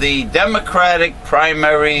Right. of the Democratic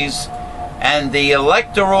primaries and the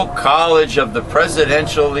Electoral College of the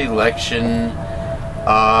presidential election.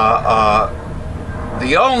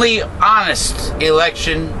 The only honest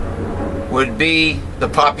election would be the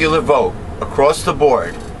popular vote across the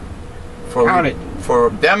board Count it. for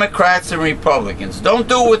Democrats and Republicans. Don't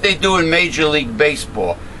do what they do in Major League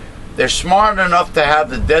Baseball. They're smart enough to have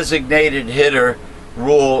the designated hitter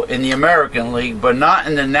rule in the American League, but not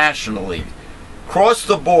in the National League. Across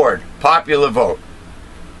the board, popular vote.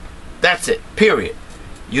 That's it, period.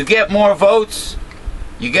 You get more votes,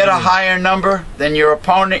 you get a higher number than your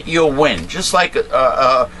opponent, you'll win. Just like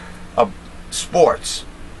sports.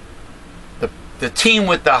 The team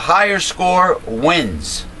with the higher score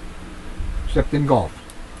wins. Except in golf.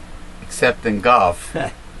 Except in golf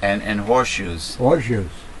and horseshoes. Horseshoes.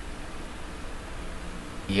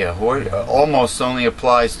 Yeah, almost only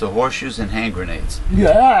applies to horseshoes and hand grenades.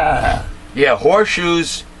 Yeah. Yeah,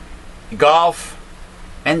 horseshoes, golf,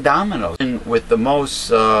 and dominoes. And with the most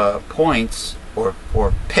points, or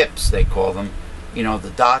pips they call them, you know, the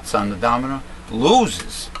dots on the domino,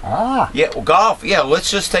 loses. Ah. Yeah, well, golf. Yeah, let's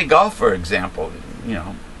just take golf for example. You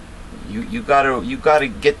know, you gotta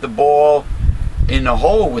get the ball in the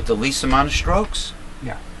hole with the least amount of strokes.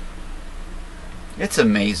 Yeah. It's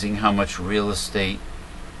amazing how much real estate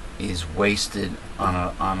is wasted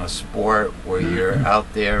on a sport where you're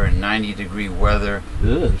out there in 90-degree weather,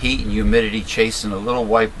 Ugh. heat and humidity, chasing a little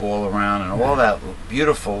white ball around, and all that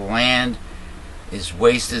beautiful land is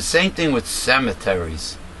wasted. Same thing with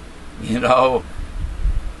cemeteries. You know,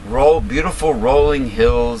 beautiful rolling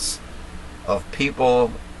hills of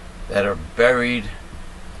people that are buried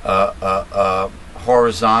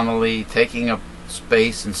horizontally, taking up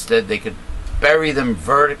space. Instead, they could bury them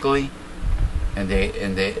vertically, and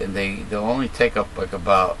they'll only take up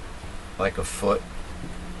about a foot.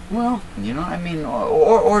 Well, You know, I mean,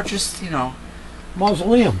 or just, you know,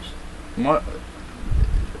 mausoleums. well,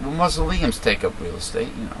 mausoleums take up real estate.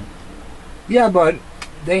 You know. Yeah, but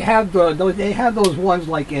they have those ones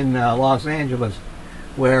like in Los Angeles,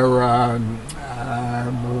 where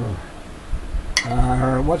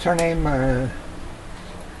what's her name?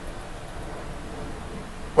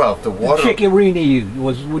 Well, the water. Chickarini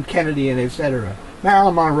was with Kennedy and etc.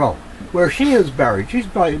 Marilyn Monroe, where she is buried. She's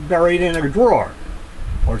buried in a drawer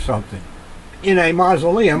or something, in a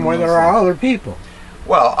mausoleum where there are other people.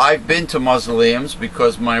 Well, I've been to mausoleums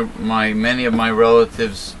because many of my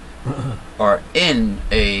relatives are in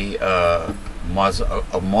a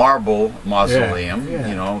marble mausoleum. Yeah.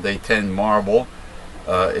 You know, they tend marble.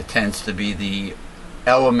 It tends to be the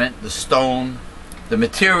element, the stone, the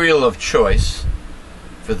material of choice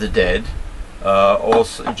for the dead.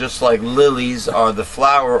 Also, just like lilies are the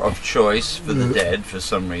flower of choice for the dead. For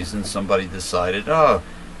some reason, somebody decided, oh,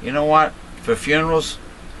 you know what? For funerals,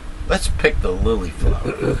 let's pick the lily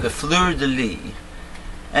flower, the fleur de lis,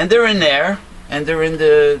 and they're in there, and they're in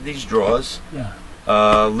these drawers. Yeah.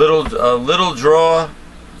 Little drawer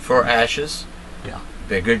for ashes. Yeah.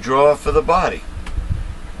 Bigger drawer for the body.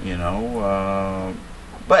 You know.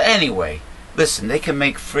 But anyway, listen. They could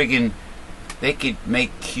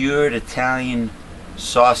make cured Italian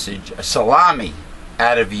sausage, a salami,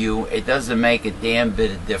 out of you. It doesn't make a damn bit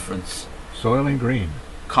of difference. Soylent Green.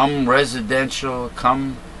 Come resurrection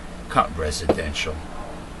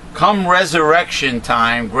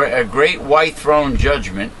time, a great white throne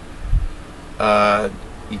judgment.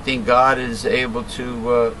 You think God is able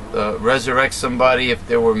to resurrect somebody if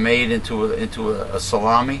they were made into a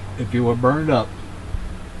salami? If you were burned up,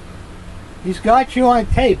 He's got you on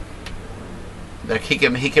tape. Like he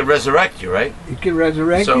can resurrect you, right? He can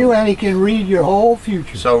resurrect So- you, and he can read your whole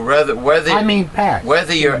future. So Past.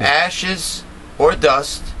 whether you're ashes or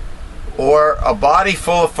dust, or a body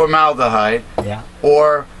full of formaldehyde, Yeah.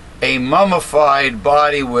 or a mummified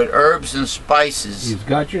body with herbs and spices, He's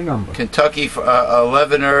got your number. Kentucky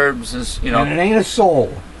 11 herbs, and And it ain't a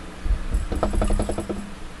soul.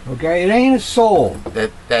 Okay, it ain't a soul.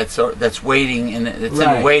 that's waiting in in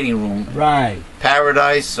Right. the waiting room. Right.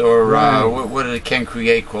 Paradise, or Right. what did Ken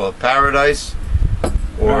Create call it? Paradise,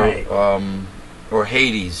 or Right. or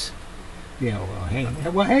Hades. Yeah.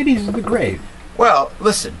 Well, Hades is the grave. Well,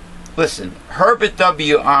 listen. Herbert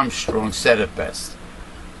W. Armstrong said it best.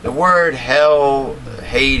 The word hell,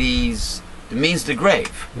 Hades, it means the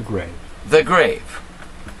grave. The grave. The grave.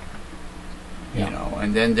 Yeah. You know,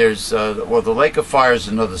 and then there's the Lake of Fire is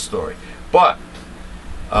another story. But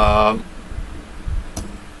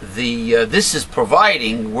this is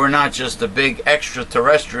providing we're not just a big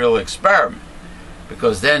extraterrestrial experiment,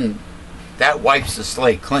 because then that wipes the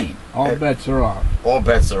slate clean. All bets are off. All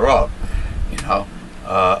bets are off. You know,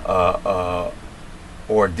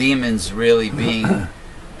 or demons really being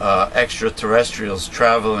extraterrestrials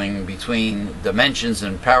traveling between dimensions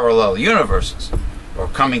and parallel universes, or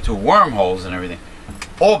coming through wormholes and everything.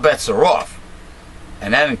 All bets are off,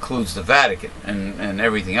 and that includes the Vatican and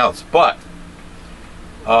everything else. But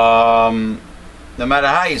no matter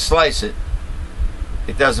how you slice it,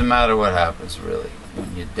 it doesn't matter what happens really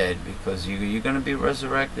when you're dead, because you're going to be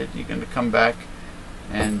resurrected. You're going to come back,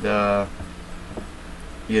 and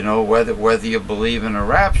you know, whether you believe in a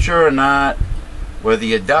rapture or not, whether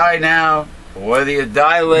you die now or whether you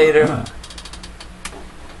die later,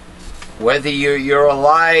 whether you're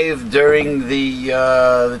alive during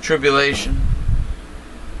the tribulation,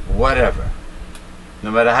 whatever,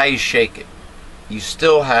 no matter how you shake it, you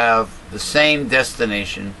still have the same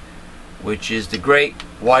destination, which is the great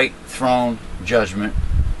white throne judgment.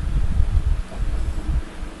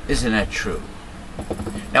 Isn't that true?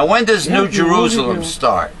 Now, when does New Jerusalem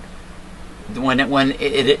start? When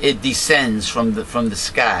it descends from the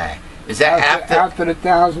sky? Is that after the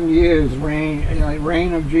 1,000 years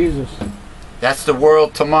reign of Jesus? That's the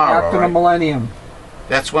world tomorrow. After right? the millennium.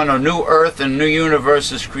 That's when a new earth and new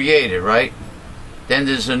universe is created, right? Then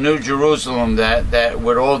there's a New Jerusalem that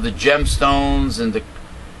with all the gemstones and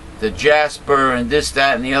the jasper and this,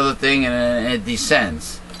 that, and the other thing, and it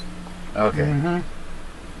descends. Okay. Mm-hmm.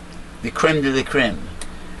 The creme de la creme.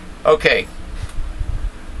 Okay.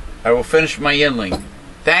 I will finish my Yinling.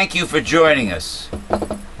 Thank you for joining us.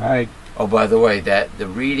 All right. Oh, by the way,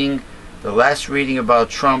 the last reading about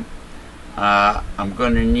Trump, I'm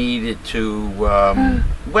going to need it to.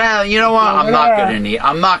 Well, you know what? I'm not going to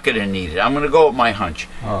need it. I'm going to go with my hunch.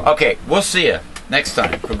 Oh. Okay, we'll see you next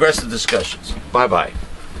time. Progressive Discussions. Bye bye.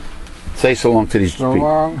 Say so long to these So people.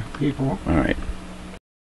 long, people. All right.